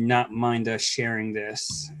Tooney would not mind us sharing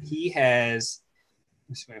this. He has,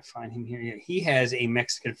 let's see if I find him here. Yeah, he has a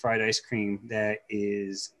Mexican fried ice cream that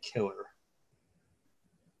is killer.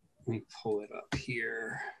 Let me pull it up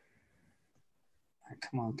here. All right,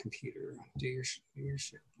 come on, computer. Do your shit.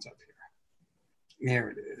 It's up here. There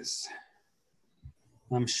it is.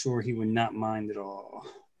 I'm sure he would not mind at all.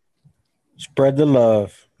 Spread the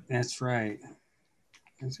love. That's right.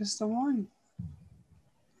 Is this the one?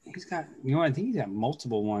 He's got, I think he's got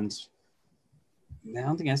multiple ones. I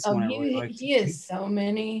don't think that's the one I really like. He has so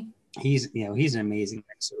many. He's an amazing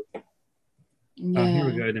mixer. Yeah. Oh, here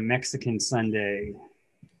we go. The Mexican Sunday.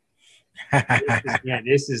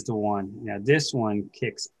 This is the one. Now, this one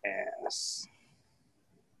kicks ass.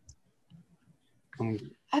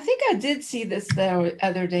 I think I did see this the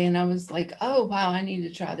other day, and I was like, oh, wow, I need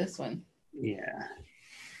to try this one. Yeah.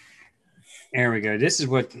 There we go. This is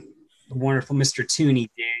what the wonderful Mr. Tooney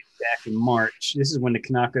did back in March. This is when the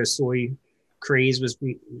Kanako soy craze was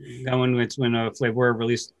going. It's when Flavor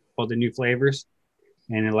released all the new flavors,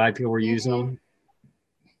 and a lot of people were using them.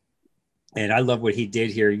 And I love what he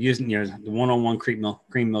did here, using the one-on-one cream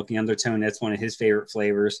milk, the undertone. That's one of his favorite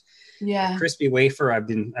flavors. Yeah. Crispy wafer.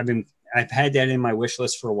 I've had that in my wish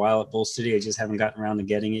list for a while at Bull City. I just haven't gotten around to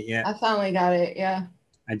getting it yet. I finally got it. Yeah.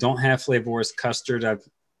 I don't have Flavor's custard. I've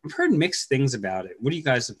heard mixed things about it. What are you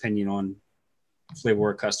guys' opinion on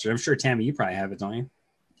Flavor custard? I'm sure, Tammy, you probably have it, don't you?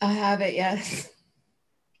 I have it, yes.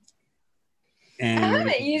 And I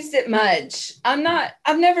haven't used it much.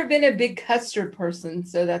 I've never been a big custard person,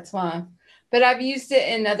 so that's why. But I've used it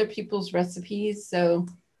in other people's recipes, so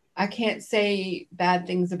I can't say bad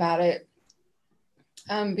things about it.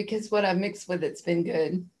 Because what I've mixed with it's been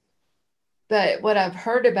good. But what I've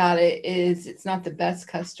heard about it is it's not the best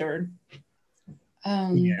custard.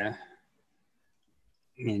 Yeah.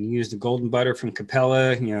 And use the golden butter from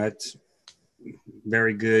Capella. It's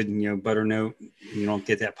very good. Butter note. You don't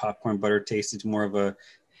get that popcorn butter taste. It's more of a,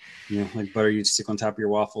 like butter you'd stick on top of your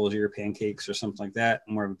waffles or your pancakes or something like that.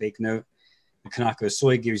 More of a bake note. The Kanako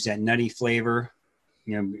soy gives that nutty flavor.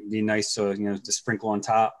 be nice to sprinkle on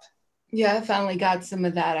top. Yeah, I finally got some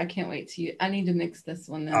of that. I can't wait I need to mix this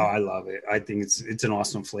one then. Oh, I love it. I think it's an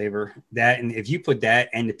awesome flavor. That, and if you put that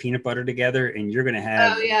and the peanut butter together, and you're gonna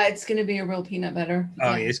have. Oh yeah, it's gonna be a real peanut butter.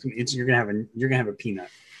 Oh yeah, it's you're gonna have a peanut.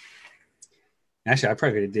 Actually, I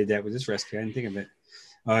probably could have did that with this recipe. I didn't think of it.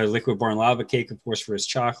 Liquid barn lava cake, of course, for his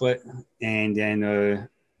chocolate, and then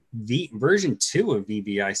version 2 of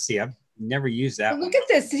VBIC. I've never used that. Look at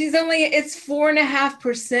this. It's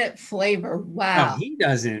 4.5% flavor. Wow. Oh, he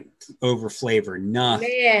doesn't over flavor nothing.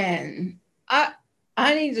 Man,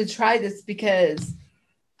 I need to try this because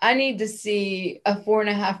I need to see a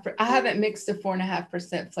 4.5%. I haven't mixed a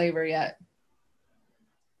 4.5% flavor yet.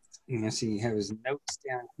 And I see you have his notes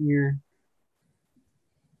down here.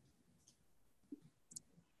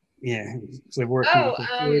 Yeah, so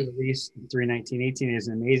release 3/19/18 is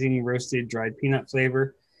an amazingly roasted dried peanut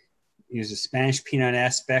flavor. Use a Spanish peanut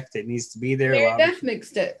aspect that needs to be there. Mary Beth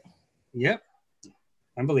mixed it. Yep,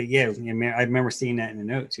 I believe. Yeah, I remember seeing that in the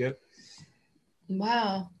notes. Yep.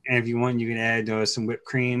 Wow. And if you want, you can add some whipped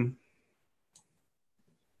cream.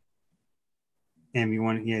 And if you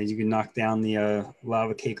want, you can knock down the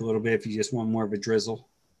lava cake a little bit if you just want more of a drizzle.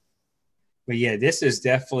 But yeah, this is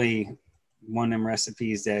definitely one of them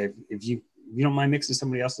recipes that if you don't mind mixing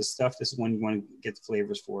somebody else's stuff, this is one you want to get the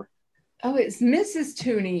flavors for. Oh, it's Mrs.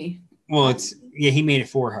 Tooney. Well, he made it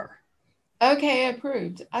for her. Okay,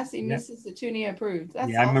 approved. I see. Yep. Mrs. Tooney approved. That's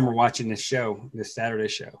awesome. I remember watching this Saturday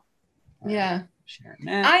show. Yeah.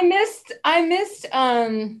 I missed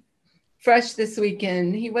Fresh this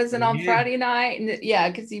weekend. He wasn't on Friday night, and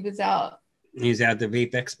because he was out. He's at the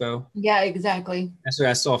Vape Expo. Yeah, exactly. That's what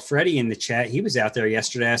I saw Freddie in the chat. He was out there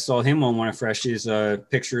yesterday. I saw him on one of Fresh's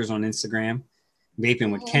pictures on Instagram.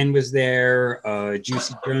 Vaping with Ken was there.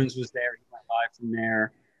 Juicy Jones was there. He went live from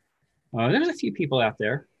there. There's a few people out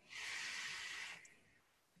there.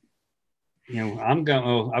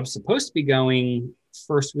 I'm supposed to be going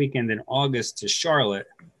first weekend in August to Charlotte,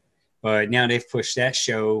 but now they've pushed that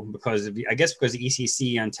show because of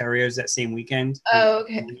ECC Ontario is that same weekend. Oh,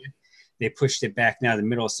 okay. They pushed it back now to the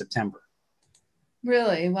middle of September.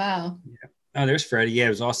 Really? Wow. Yeah. Oh, there's Freddie. Yeah, it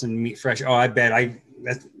was awesome to meet Fresh. Oh, I bet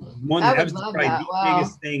that was probably the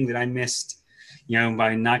biggest thing that I missed,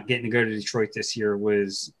 by not getting to go to Detroit this year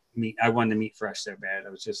was I wanted to meet Fresh so bad.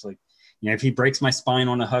 I was just like, if he breaks my spine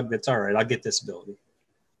on a hug, that's all right. I'll get disability.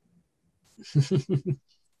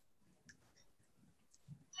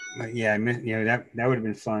 But yeah, that would have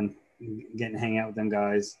been fun getting to hang out with them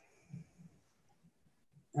guys.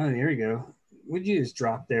 Oh, there we go. Would you just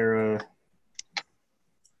drop there?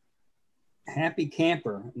 Happy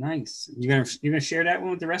Camper, nice. You gonna share that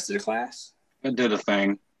one with the rest of the class? I did a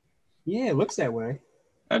thing. Yeah, it looks that way.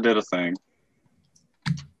 I did a thing.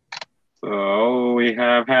 So we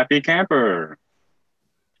have Happy Camper.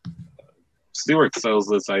 Stewart sells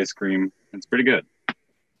this ice cream. It's pretty good.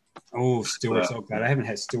 Oh, Stewart's so good. I haven't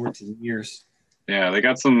had Stewart's in years. Yeah, they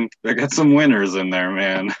got some winners in there,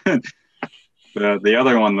 man. The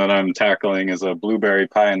other one that I'm tackling is a blueberry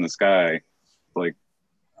pie in the sky. Like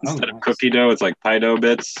instead of cookie dough, it's like pie dough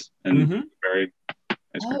bits and blueberry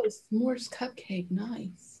ice cream. Oh, s'mores cupcake,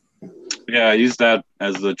 nice. Yeah, I used that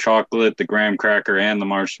as the chocolate, the graham cracker, and the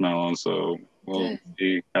marshmallow. So we'll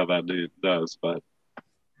see how that does. But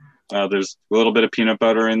there's a little bit of peanut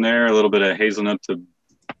butter in there, a little bit of hazelnut to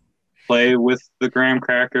play with the graham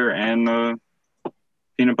cracker and the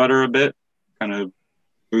peanut butter a bit, kind of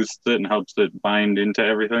boosts it and helps it bind into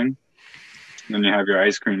everything. And then you have your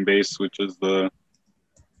ice cream base, which is the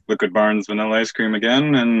Liquid Barnes vanilla ice cream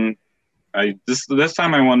again. And this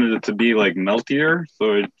time I wanted it to be like meltier,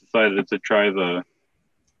 so I decided to try the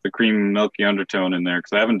cream milky undertone in there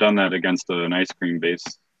because I haven't done that against an ice cream base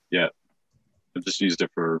yet. I just used it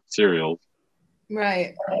for cereal.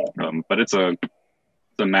 Right. But it's a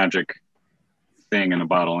magic thing in a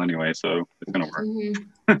bottle anyway, so it's gonna work.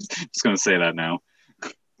 Mm-hmm. Just gonna say that now.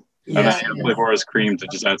 Yeah, and then you have Livor's cream to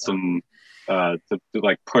just add some to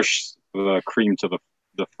like push the cream to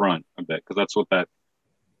the front a bit because that's what that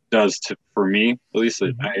does for me at least.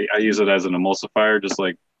 Mm-hmm. I use it as an emulsifier, just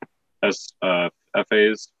like as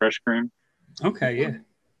FA's fresh cream. Okay, yeah.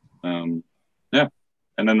 Yeah,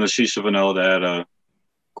 and then the shisha vanilla to add a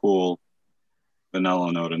cool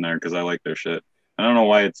vanilla note in there because I like their shit. I don't know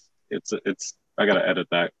why it's I gotta edit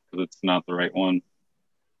that because it's not the right one.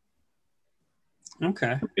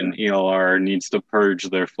 Okay. And ELR needs to purge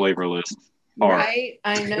their flavor list. Right,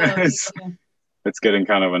 I know. It's getting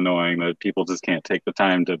kind of annoying that people just can't take the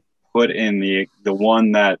time to put in the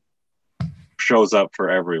one that shows up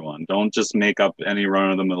for everyone. Don't just make up any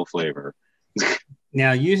run-of-the-mill flavor.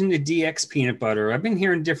 Now, using the DX peanut butter, I've been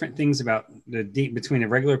hearing different things about between the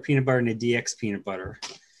regular peanut butter and the DX peanut butter.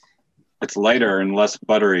 It's lighter and less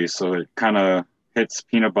buttery, so it kind of hits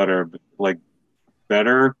peanut butter like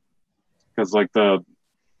better, because like the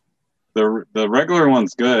regular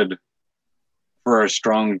one's good for a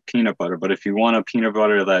strong peanut butter, but if you want a peanut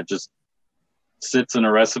butter that just sits in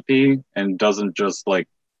a recipe and doesn't just like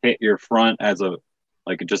hit your front as a,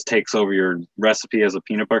 like it just takes over your recipe as a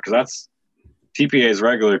peanut butter, because that's TPA's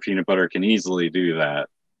regular peanut butter can easily do that.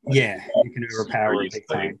 Like, yeah, you can overpower it big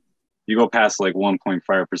time. You go past like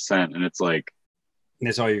 1.5% and it's like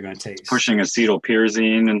that's all you're going to taste. Pushing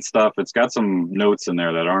acetylpyrazine and stuff. It's got some notes in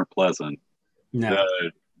there that aren't pleasant. No.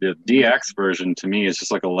 The DX version to me is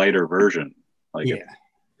just like a lighter version. Like yeah.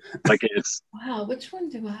 It's wow, which one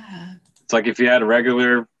do I have? It's like if you had a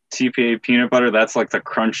regular TPA peanut butter, that's like the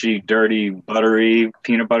crunchy, dirty, buttery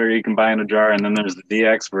peanut butter you can buy in a jar, and then there's the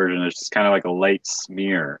DX version. It's just kind of like a light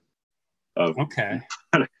smear of. Okay.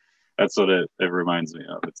 That's what it reminds me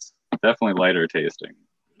of. It's definitely lighter tasting.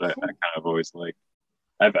 I kind of always like.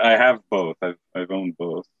 I have both. I've owned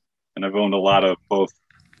both, and I've owned a lot of both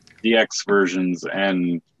DX versions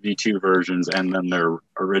and V2 versions, and then their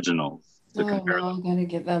originals. Oh, well, I'm gonna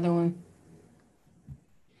get the other one.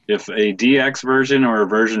 If a DX version or a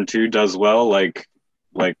version 2 does well, like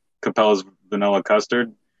Capella's vanilla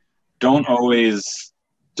custard, don't always,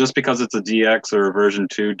 just because it's a DX or a version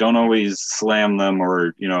 2, don't always slam them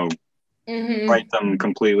or write them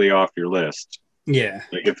completely off your list. Yeah.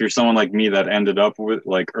 Like if you're someone like me that ended up with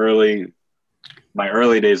like my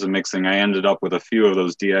early days of mixing, I ended up with a few of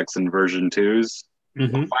those DX and version 2s.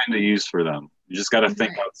 Find a use for them. You just got to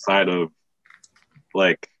think outside of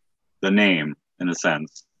like the name in a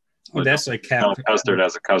sense. Well, that's like custard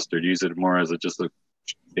as a custard. Use it more as just a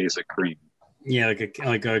basic cream. Yeah, like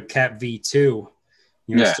a Cap V2.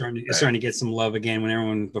 It's starting to get some love again when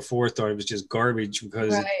everyone before thought it was just garbage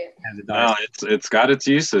because it had the no, it's got its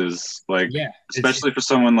uses. Like especially for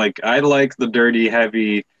someone like I like the dirty,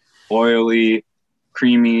 heavy, oily,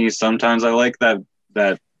 creamy. Sometimes I like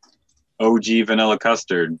that OG vanilla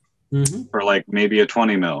custard for like maybe a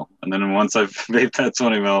 20 mil, and then once I've vaped that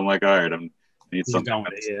 20 mil, I'm like, all right, I need something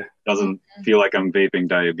that doesn't feel like I'm vaping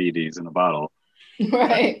diabetes in a bottle.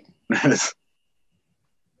 Right.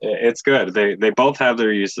 It's good. They both have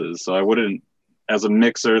their uses, so I wouldn't, as a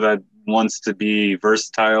mixer that wants to be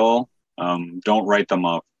versatile, don't write them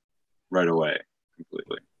off right away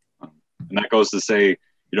completely. And that goes to say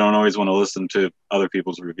you don't always want to listen to other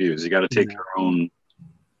people's reviews. You got to take your own.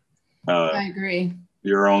 I agree.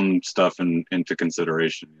 Your own stuff into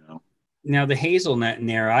consideration, Now the hazelnut in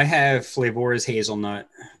there, I have Flavor's hazelnut.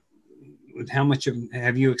 How much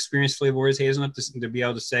have you experienced Flavor's hazelnut to be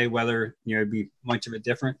able to say whether it'd be much of a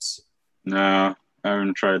difference? No, I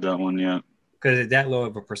haven't tried that one yet. Because at that low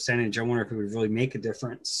of a percentage, I wonder if it would really make a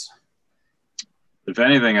difference. If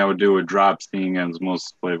anything, I would do a drop, seeing as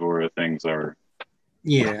most Flavor things are.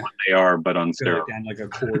 Yeah, what they are, but on steroids. Down like a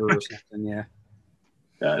quarter or something. Yeah.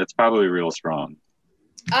 Yeah, it's probably real strong.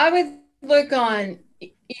 I would look on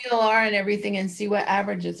ELR and everything and see what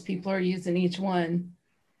averages people are using each one.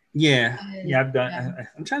 Yeah, I've done. Yeah.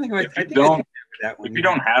 I'm trying to think. If you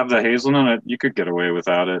don't have the hazelnut, you could get away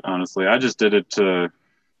without it. Honestly, I just did it to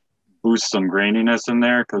boost some graininess in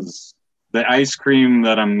there because the ice cream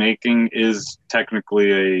that I'm making is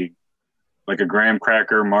technically a graham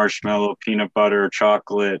cracker, marshmallow, peanut butter,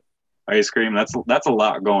 chocolate ice cream. That's a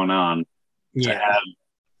lot going on. Yeah. To add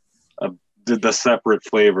the separate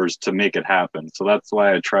flavors to make it happen. So that's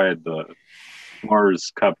why I tried the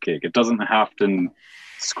S'mores cupcake. It doesn't have to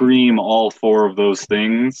scream all 4 of those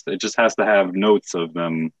things. It just has to have notes of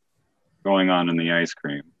them going on in the ice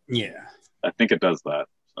cream. Yeah. I think it does that.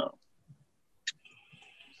 So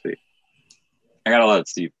let's see. I gotta let it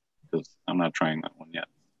steep because I'm not trying that one yet.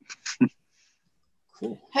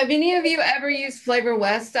 Cool. Have any of you ever used Flavor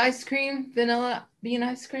West ice cream, vanilla bean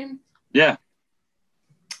ice cream? Yeah.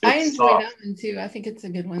 I enjoy that one too. I think it's a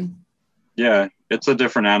good one. Yeah, it's a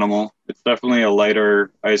different animal. It's definitely a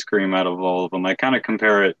lighter ice cream out of all of them. I kind of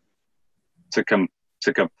compare it to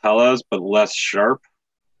Capella's, but less sharp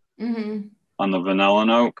on the vanilla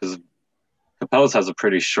note, because Capella's has a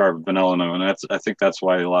pretty sharp vanilla note, and I think that's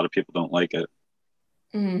why a lot of people don't like it.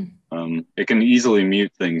 It can easily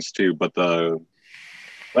mute things too, but the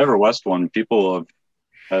Flavor West one, people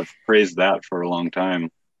have praised that for a long time.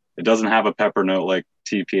 It doesn't have a pepper note like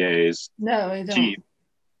TPA's. No, it don't. Cheap.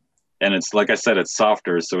 And it's, like I said, it's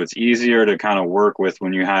softer, so it's easier to kind of work with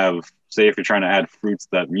when you have, say, if you're trying to add fruits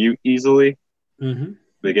that mute easily,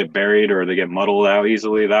 they get buried or they get muddled out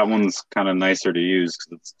easily. That one's kind of nicer to use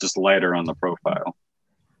because it's just lighter on the profile.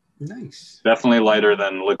 Nice. Definitely lighter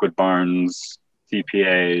than Liquid Barnes,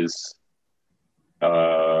 TPAs,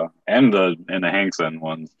 and the Hanksen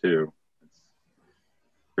ones too. It's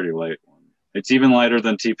pretty light one. It's even lighter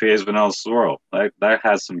than TPA's Vanilla Swirl. That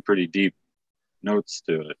has some pretty deep notes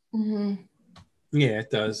to it. Mm-hmm. Yeah,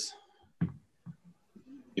 it does.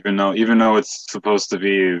 Even though it's supposed to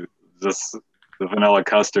be just the vanilla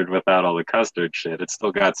custard without all the custard shit, it's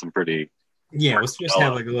still got some pretty. Yeah, it was supposed to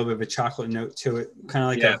have like a little bit of a chocolate note to it, kind of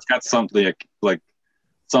like it's got something like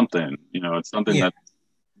something. It's something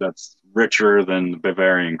that's richer than the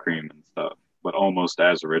Bavarian cream and stuff, but almost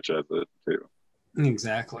as rich as it too.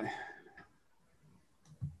 Exactly.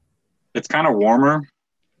 It's kind of warmer.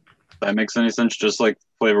 If that makes any sense. Just like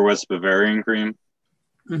Flavor West Bavarian cream.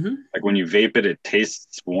 Mm-hmm. Like when you vape it, it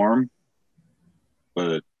tastes warm,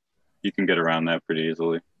 but you can get around that pretty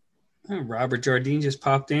easily. Oh, Robert Jardine just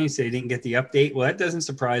popped in. He said he didn't get the update. Well, that doesn't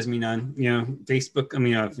surprise me none. Facebook,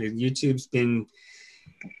 YouTube's been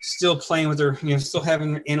still playing with their, still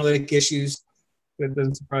having analytic issues. That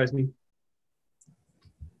doesn't surprise me.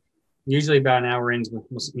 Usually about an hour in,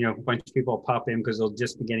 a bunch of people pop in because they'll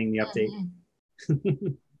just be getting the update. Mm-hmm.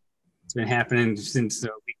 It's been happening since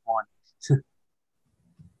week one.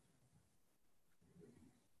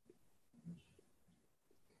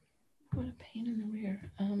 What a pain in the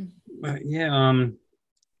rear.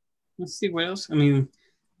 Let's see what else. I think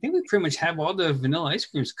we pretty much have all the vanilla ice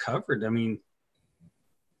creams covered.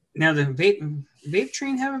 Now the vape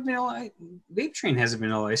train has a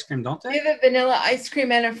vanilla ice cream, don't they? They have a vanilla ice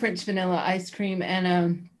cream and a French vanilla ice cream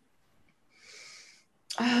and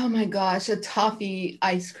oh my gosh, a toffee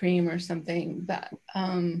ice cream or something. But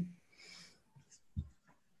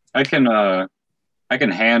I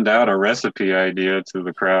can hand out a recipe idea to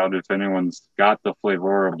the crowd if anyone's got the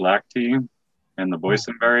Flavora black tea and the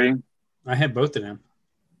boysenberry. I have both of them.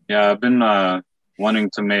 Yeah, I've been wanting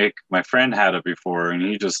to make. My friend had it before, and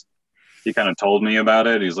he kind of told me about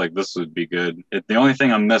it. He's like, "This would be good." The only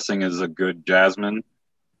thing I'm missing is a good jasmine,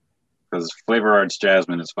 because Flavor Arts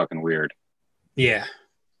jasmine is fucking weird. Yeah,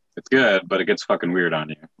 it's good, but it gets fucking weird on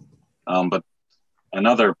you. But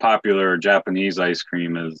another popular Japanese ice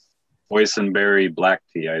cream is boysenberry black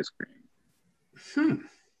tea ice cream.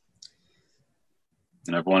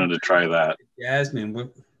 And I've wanted to try that.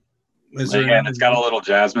 Jasmine, it's got a little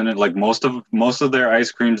jasmine in it, like most of their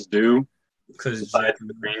ice creams do. Because besides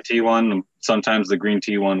the green tea one, sometimes the green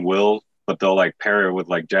tea one will, but they'll like pair it with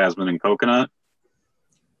like jasmine and coconut.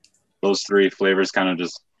 Those three flavors kind of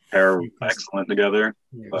just pair excellent together.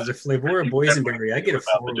 There's a flavor of boysenberry. I get a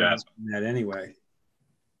 4 from that anyway.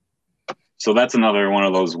 So that's another one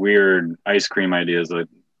of those weird ice cream ideas that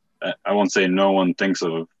I won't say no one thinks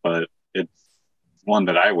of, but it's one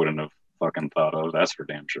that I wouldn't have fucking thought of. That's for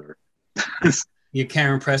damn sure.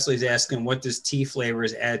 Karen Presley's asking, what does tea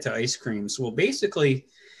flavors add to ice creams? Well, basically,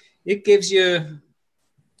 it gives you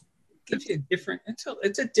a different.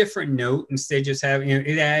 It's a different note instead of just having.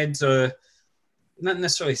 It adds a not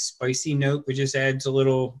necessarily spicy note, but just adds a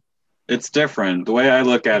little. It's different. The way I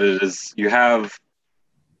look at it is, you have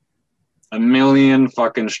a million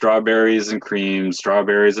fucking strawberries and creams,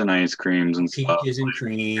 strawberries and ice creams and peaches and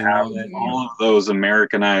cream. All of those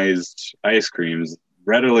Americanized ice creams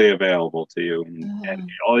readily available to you. And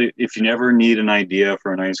if you never need an idea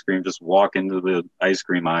for an ice cream, just walk into the ice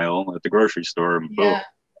cream aisle at the grocery store and boom,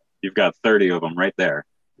 you've got 30 of them right there.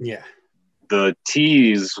 Yeah. The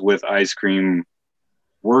teas with ice cream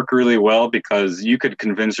work really well because you could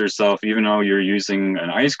convince yourself, even though you're using an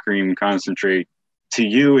ice cream concentrate, to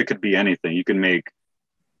you it could be anything. You can make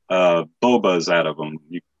bobas out of them.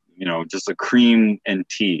 Just a cream and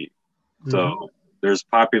tea. So there's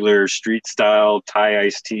popular street style Thai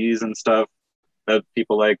iced teas and stuff that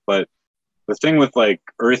people like, but the thing with like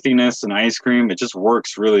earthiness and ice cream, it just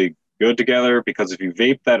works really good together, because if you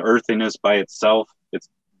vape that earthiness by itself, it's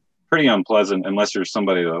pretty unpleasant unless you're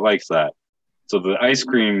somebody that likes that. So the ice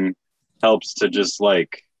cream helps to just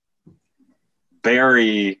like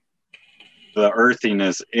bury the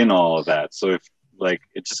earthiness in all of that. So if like,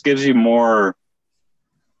 it just gives you more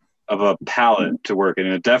of a palette to work in,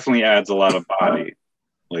 and it definitely adds a lot of body,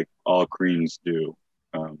 like all creams do.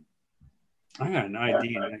 I got no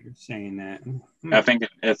idea that you're saying that. I think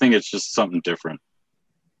it's just something different.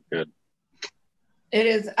 Good. It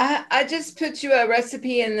is. I just put you a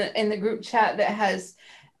recipe in the group chat that has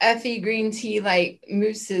Effie green tea like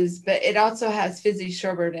mousses, but it also has fizzy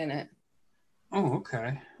sherbet in it. Oh,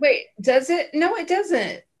 okay. Wait, does it? No, it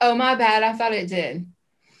doesn't. Oh, my bad. I thought it did.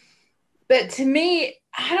 But to me,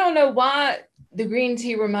 I don't know why the green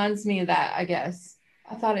tea reminds me of that, I guess.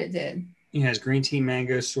 I thought it did. It has green tea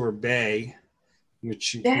mango sorbet,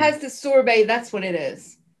 which... It has the sorbet. That's what it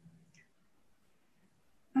is.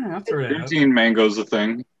 I'll throw that Green up. tea and mango's a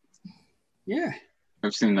thing. Yeah.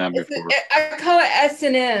 I've seen that before. I call it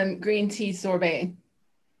S&M green tea sorbet.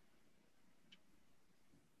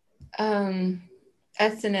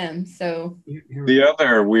 S&M. So The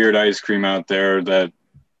other weird ice cream out there that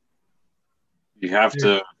you have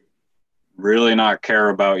to really not care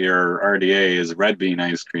about your RDA is red bean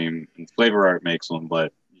ice cream. And Flavor Art makes one,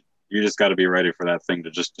 but you just got to be ready for that thing to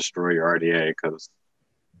just destroy your RDA because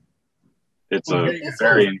it's a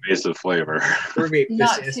very invasive flavor. Sorbet,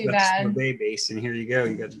 not too bad. Sorbet base, and here you go.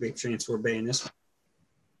 You got the vape train sorbet in this one.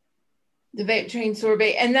 The vape train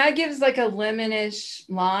sorbet, and that gives like a lemonish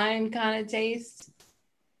lime kind of taste.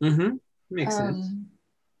 Mm-hmm. Makes sense.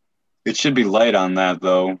 It should be light on that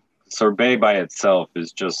though. Sorbet by itself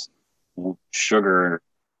is just sugar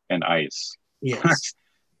and ice. Yes.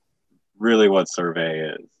 Really what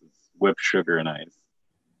sorbet is. It's whipped sugar and ice.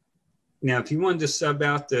 Now, if you wanted to sub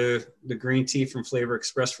out the green tea from Flavor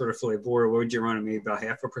Express for the flavor, what would you run it? Maybe about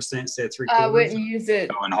 0.5%, instead of 3/4? I wouldn't use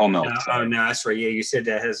it. Oh, and whole milk. No, that's right. Yeah, you said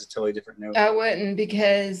that has a totally different note. I wouldn't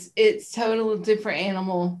because it's totally different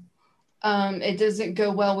animal. It doesn't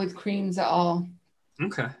go well with creams at all.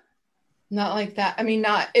 Okay. Not like that. I mean,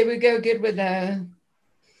 it would go good with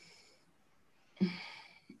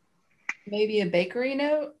maybe a bakery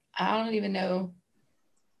note. I don't even know.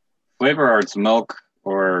 Flavor Arts milk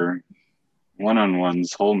or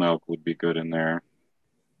one-on-ones whole milk would be good in there.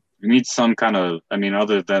 You need some kind of, I mean,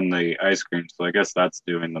 other than the ice cream, so I guess that's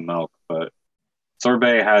doing the milk, but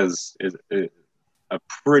sorbet has a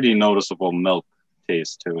pretty noticeable milk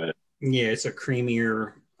taste to it. Yeah, it's a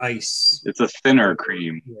creamier ice. It's a thinner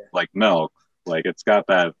cream, like milk. Like it's got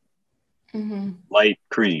that light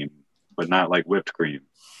cream, but not like whipped cream.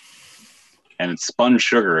 And it's spun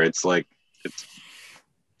sugar. It's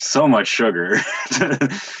so much sugar.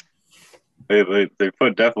 They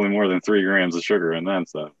put definitely more than 3 grams of sugar in that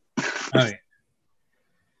stuff. Oh, yeah.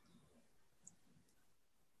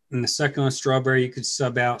 And the succulent strawberry, you could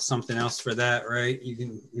sub out something else for that, right? You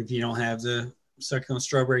can, if you don't have the succulent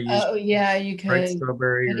strawberry, use you could.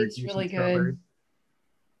 Strawberry, but it's really good.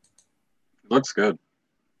 Looks good.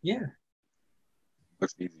 Yeah.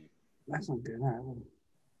 Looks easy. That's not good. All right, we'll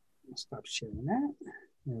stop sharing that.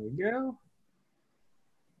 There we go.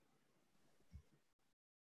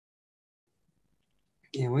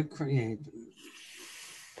 Yeah,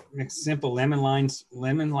 make simple lemon lime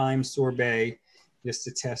sorbet just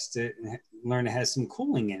to test it and learn it has some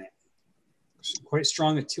cooling in it. It's quite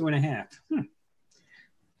strong at 2.5.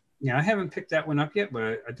 Yeah, I haven't picked that one up yet,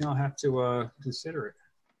 but I think I'll have to consider it.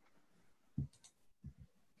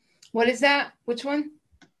 What is that? Which one?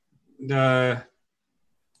 The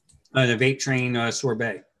vape train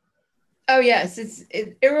sorbet. Oh yes,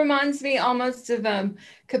 it reminds me almost of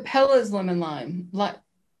Capella's lemon lime. Lemon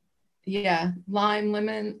lime.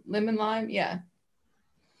 Yeah.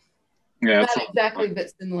 Yeah, not exactly,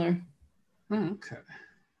 but similar. Oh, okay.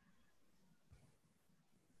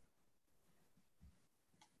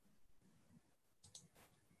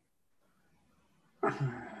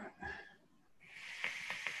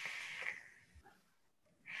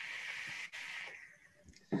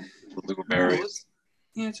 Blueberries.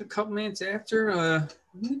 Yeah, it's a couple minutes after.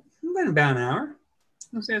 Been about an hour.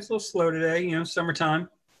 I'll say it's a little slow today. You know, summertime.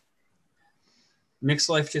 Mixed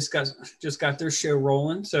Life just got their show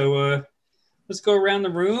rolling. So let's go around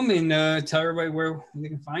the room and tell everybody where they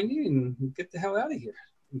can find you and get the hell out of here.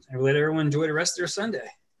 And let everyone enjoy the rest of their Sunday.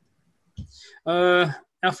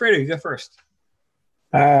 Alfredo, you go first.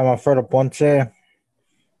 Hi, I'm Alfredo Ponce.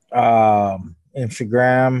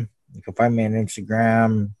 Instagram. You can find me on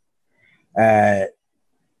Instagram at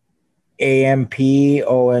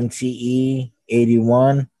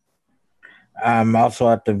AMPONCE81. I'm also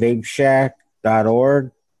at the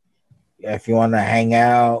vapeshack.org. If you want to hang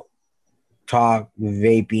out, talk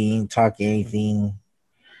vaping, talk anything,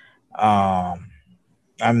 I'm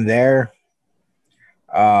there.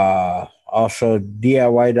 Also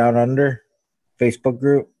DIY Down Under Facebook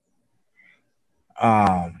group.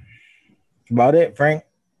 About it, Frank.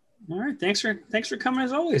 All right, thanks for coming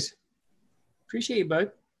as always. Appreciate you,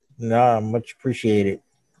 bud. No, much appreciated.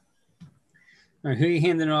 All right, who are you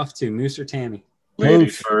handing it off to, Moose or Tammy?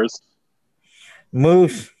 Ladies first.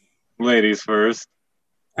 Moose. Ladies first.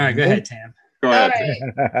 All right, go ahead, Tam. Go ahead.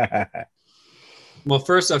 Right. Well,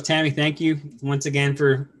 first off, Tammy, thank you once again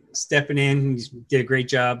for stepping in. You did a great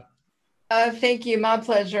job. Thank you. My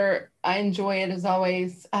pleasure. I enjoy it as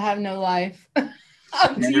always. I have no life.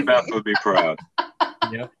 Your Beth would be proud.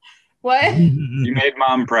 Yep. What? You made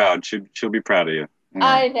Mom proud. She'll be proud of you.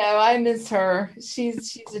 I know. I miss her.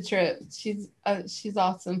 She's a trip. She's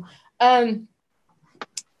awesome.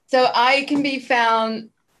 So I can be found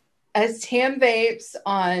as Tam Vapes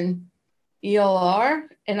on ELR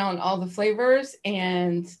and on all the flavors.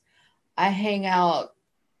 And I hang out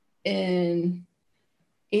in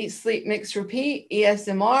Eat, Sleep, Mix, Repeat,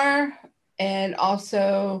 ESMR, and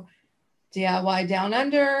also DIY Down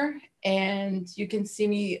Under. And you can see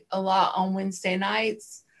me a lot on Wednesday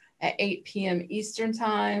nights at 8 p.m. Eastern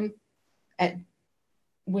time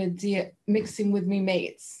with Mixing with Me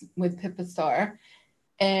Mates with Pippa Star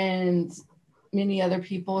and many other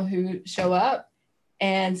people who show up.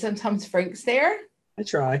 And sometimes Frank's there. I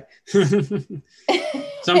try.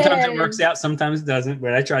 Sometimes it works out, sometimes it doesn't,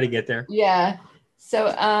 but I try to get there. Yeah. So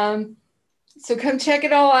so come check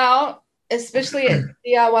it all out, especially at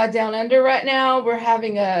DIY Down Under right now. We're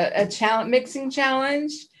having a mixing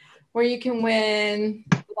challenge where you can win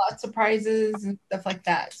lots of prizes and stuff like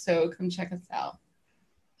that. So come check us out.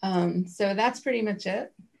 So that's pretty much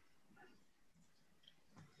it.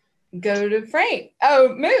 Go to Frank.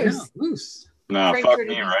 Oh, Moose. No, Moose. No, Frank fuck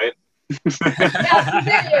me, right?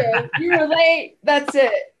 Yeah, you were late. That's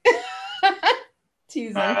it.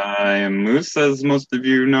 Teasing. I am Moose, as most of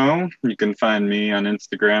you know. You can find me on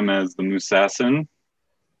Instagram as the Moosassin.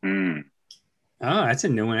 Oh, that's a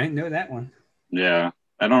new one. I didn't know that one. Yeah,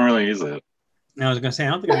 I don't really use it. I was gonna say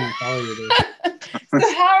I don't think I'm gonna follow you there.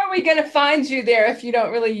 So how are we gonna find you there if you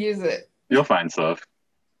don't really use it? You'll find stuff.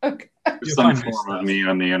 Okay. There's some form of me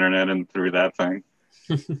on the internet and through that thing.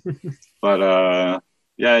 But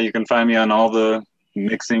yeah, you can find me on all the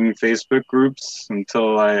mixing Facebook groups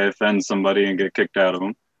until I offend somebody and get kicked out of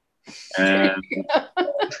them. And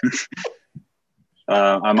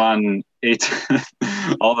I'm on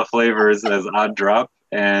all the flavors as Odd Drop,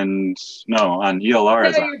 and no, on ELR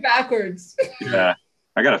as you're backwards. Yeah,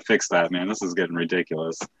 I gotta fix that, man. This is getting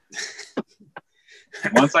ridiculous.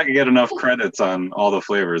 Once I can get enough credits on all the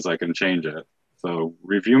flavors, I can change it. So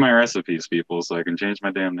review my recipes, people, so I can change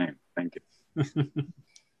my damn name. Thank you.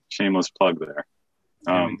 Shameless plug there.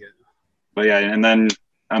 But yeah, and then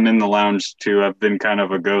I'm in the lounge too. I've been kind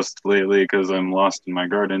of a ghost lately because I'm lost in my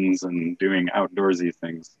gardens and doing outdoorsy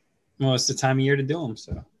things. Well, it's the time of year to do them,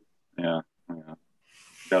 so. Yeah.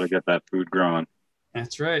 Got to get that food growing.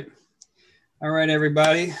 That's right. All right,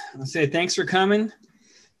 everybody. I'll say thanks for coming.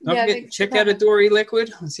 Don't forget, check out Adore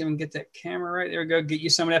Liquid. Let's see if I can get that camera right. There we go. Get you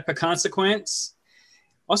some of that per consequence.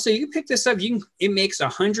 Also, you can pick this up. It makes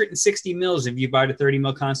 160 mils if you buy the 30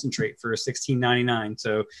 mil concentrate for $16.99.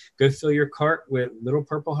 So go fill your cart with little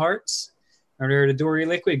purple hearts. Order at Adore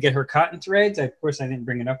Liquid. Get her cotton threads. Of course, I didn't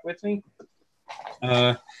bring it up with me.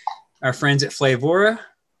 Our friends at Flavora.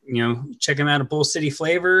 Check them out at Bull City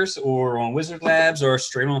Flavors or on Wizard Labs or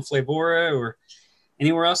straight on Flavora or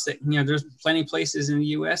anywhere else that, there's plenty of places in the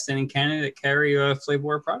U.S. and in Canada that carry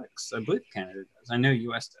Flavora products. I believe Canada does. I know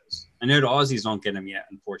U.S. does. I know the Aussies don't get them yet,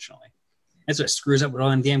 unfortunately. That's what screws up with all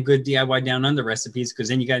them damn good DIY Down Under recipes, because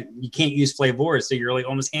then you can't use Flavora, so you're like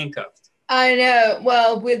almost handcuffed. I know.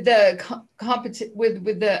 Well, with the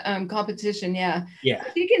competition, yeah. Yeah.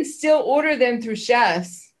 But you can still order them through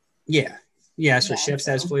Chefs. Yeah. Yeah, so Chefs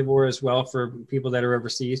has Flavora as well for people that are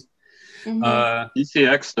overseas. Mm-hmm.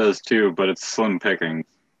 ECX does too, but it's slim picking.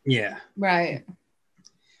 Yeah. Right.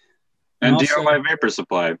 And also, DIY Vapor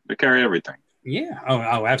Supply, they carry everything. Yeah.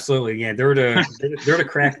 Oh, absolutely. Yeah, they're the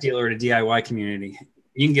crack dealer of the DIY community.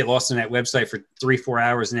 You can get lost on that website for 3-4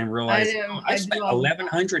 hours and then realize I spent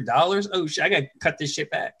 $1,100. Oh shit, I got to cut this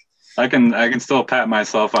shit back. I can still pat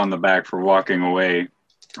myself on the back for walking away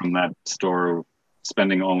from that store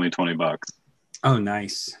spending only $20. Oh,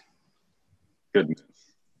 nice. Good news.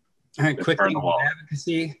 All right, quick thing about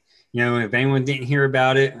advocacy. If anyone didn't hear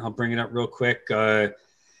about it, I'll bring it up real quick. There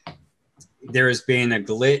has been a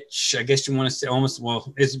glitch, I guess you want to say,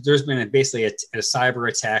 there's been basically a cyber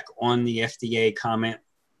attack on the FDA comment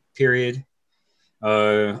period.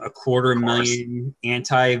 250,000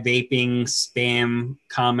 anti-vaping spam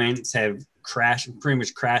comments have pretty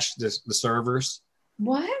much crashed the servers.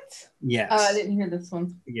 What? Yes. Oh, I didn't hear this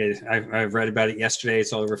one. Yeah, I've read about it yesterday.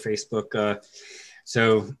 It's all over Facebook.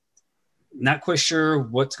 So not quite sure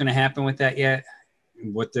what's going to happen with that yet,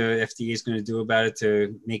 what the FDA is going to do about it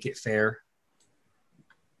to make it fair.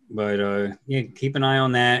 But yeah, keep an eye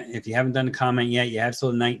on that. If you haven't done the comment yet, you have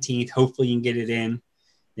till the 19th. Hopefully you can get it in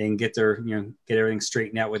and get everything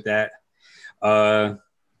straightened out with that.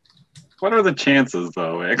 What are the chances,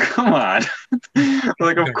 though? Like, come on.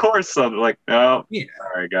 Like, of course, something like, oh, yeah.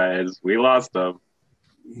 Sorry, guys, we lost them.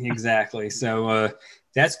 Exactly. So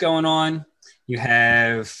that's going on. You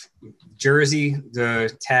have Jersey,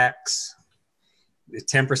 the tax, the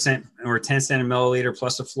 10% or 10 cent a milliliter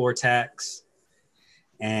plus a floor tax.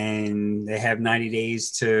 And they have 90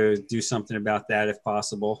 days to do something about that if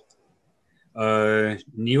possible.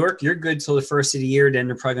 New York, you're good till the first of the year. Then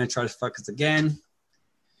they're probably going to try to fuck us again.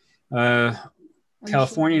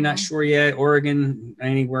 California, not sure yet. Oregon,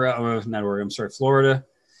 anywhere else. Not Oregon, I'm sorry, Florida.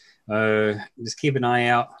 Just keep an eye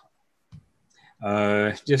out.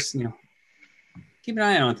 Just, keep an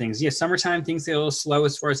eye out on things. Yeah, summertime, things get a little slow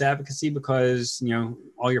as far as advocacy because,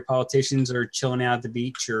 all your politicians are chilling out at the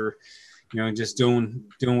beach or, just doing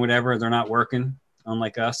whatever. They're not working,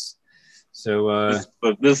 unlike us. So,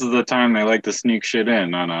 but this is the time they like to sneak shit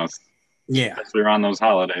in on us. Yeah. Especially around those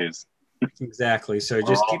holidays. Exactly. So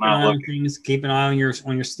just keep an eye on things. Keep an eye on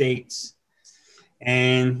your states.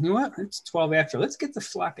 And you know what? It's 12 after. Let's get the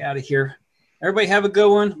flock out of here. Everybody have a good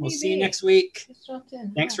one. We'll see you next week.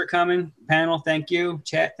 Thanks for coming. Panel, thank you.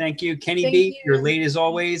 Chat, thank you. Kenny B, you're late as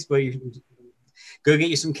always, but go get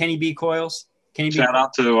you some Kenny B coils. Shout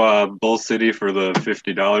out to Bull City for the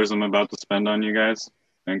 $50 I'm about to spend on you guys.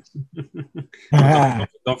 Thanks.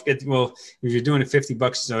 Don't forget, if you're doing it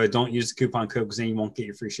 $50, don't use the coupon code because then you won't get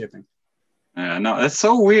your free shipping. No, that's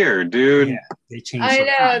so weird, dude. Yeah, they changed. I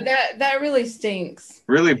know that really stinks.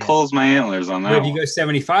 Really pulls my antlers on that. But if you go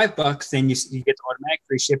 $75, then you get the automatic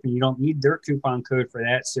free shipping. You don't need their coupon code for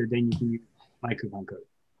that, so then you can use my coupon code.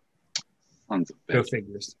 Sons of bitch. Go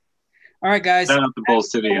figures. All right, guys. Shout out to Bull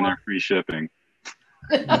City and their free shipping.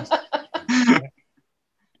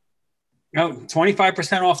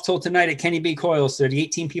 25% off till tonight at Kenny B Coils. So the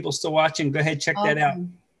 18 people still watching, go ahead check that out.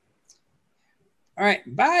 All right,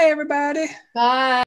 bye everybody. Bye.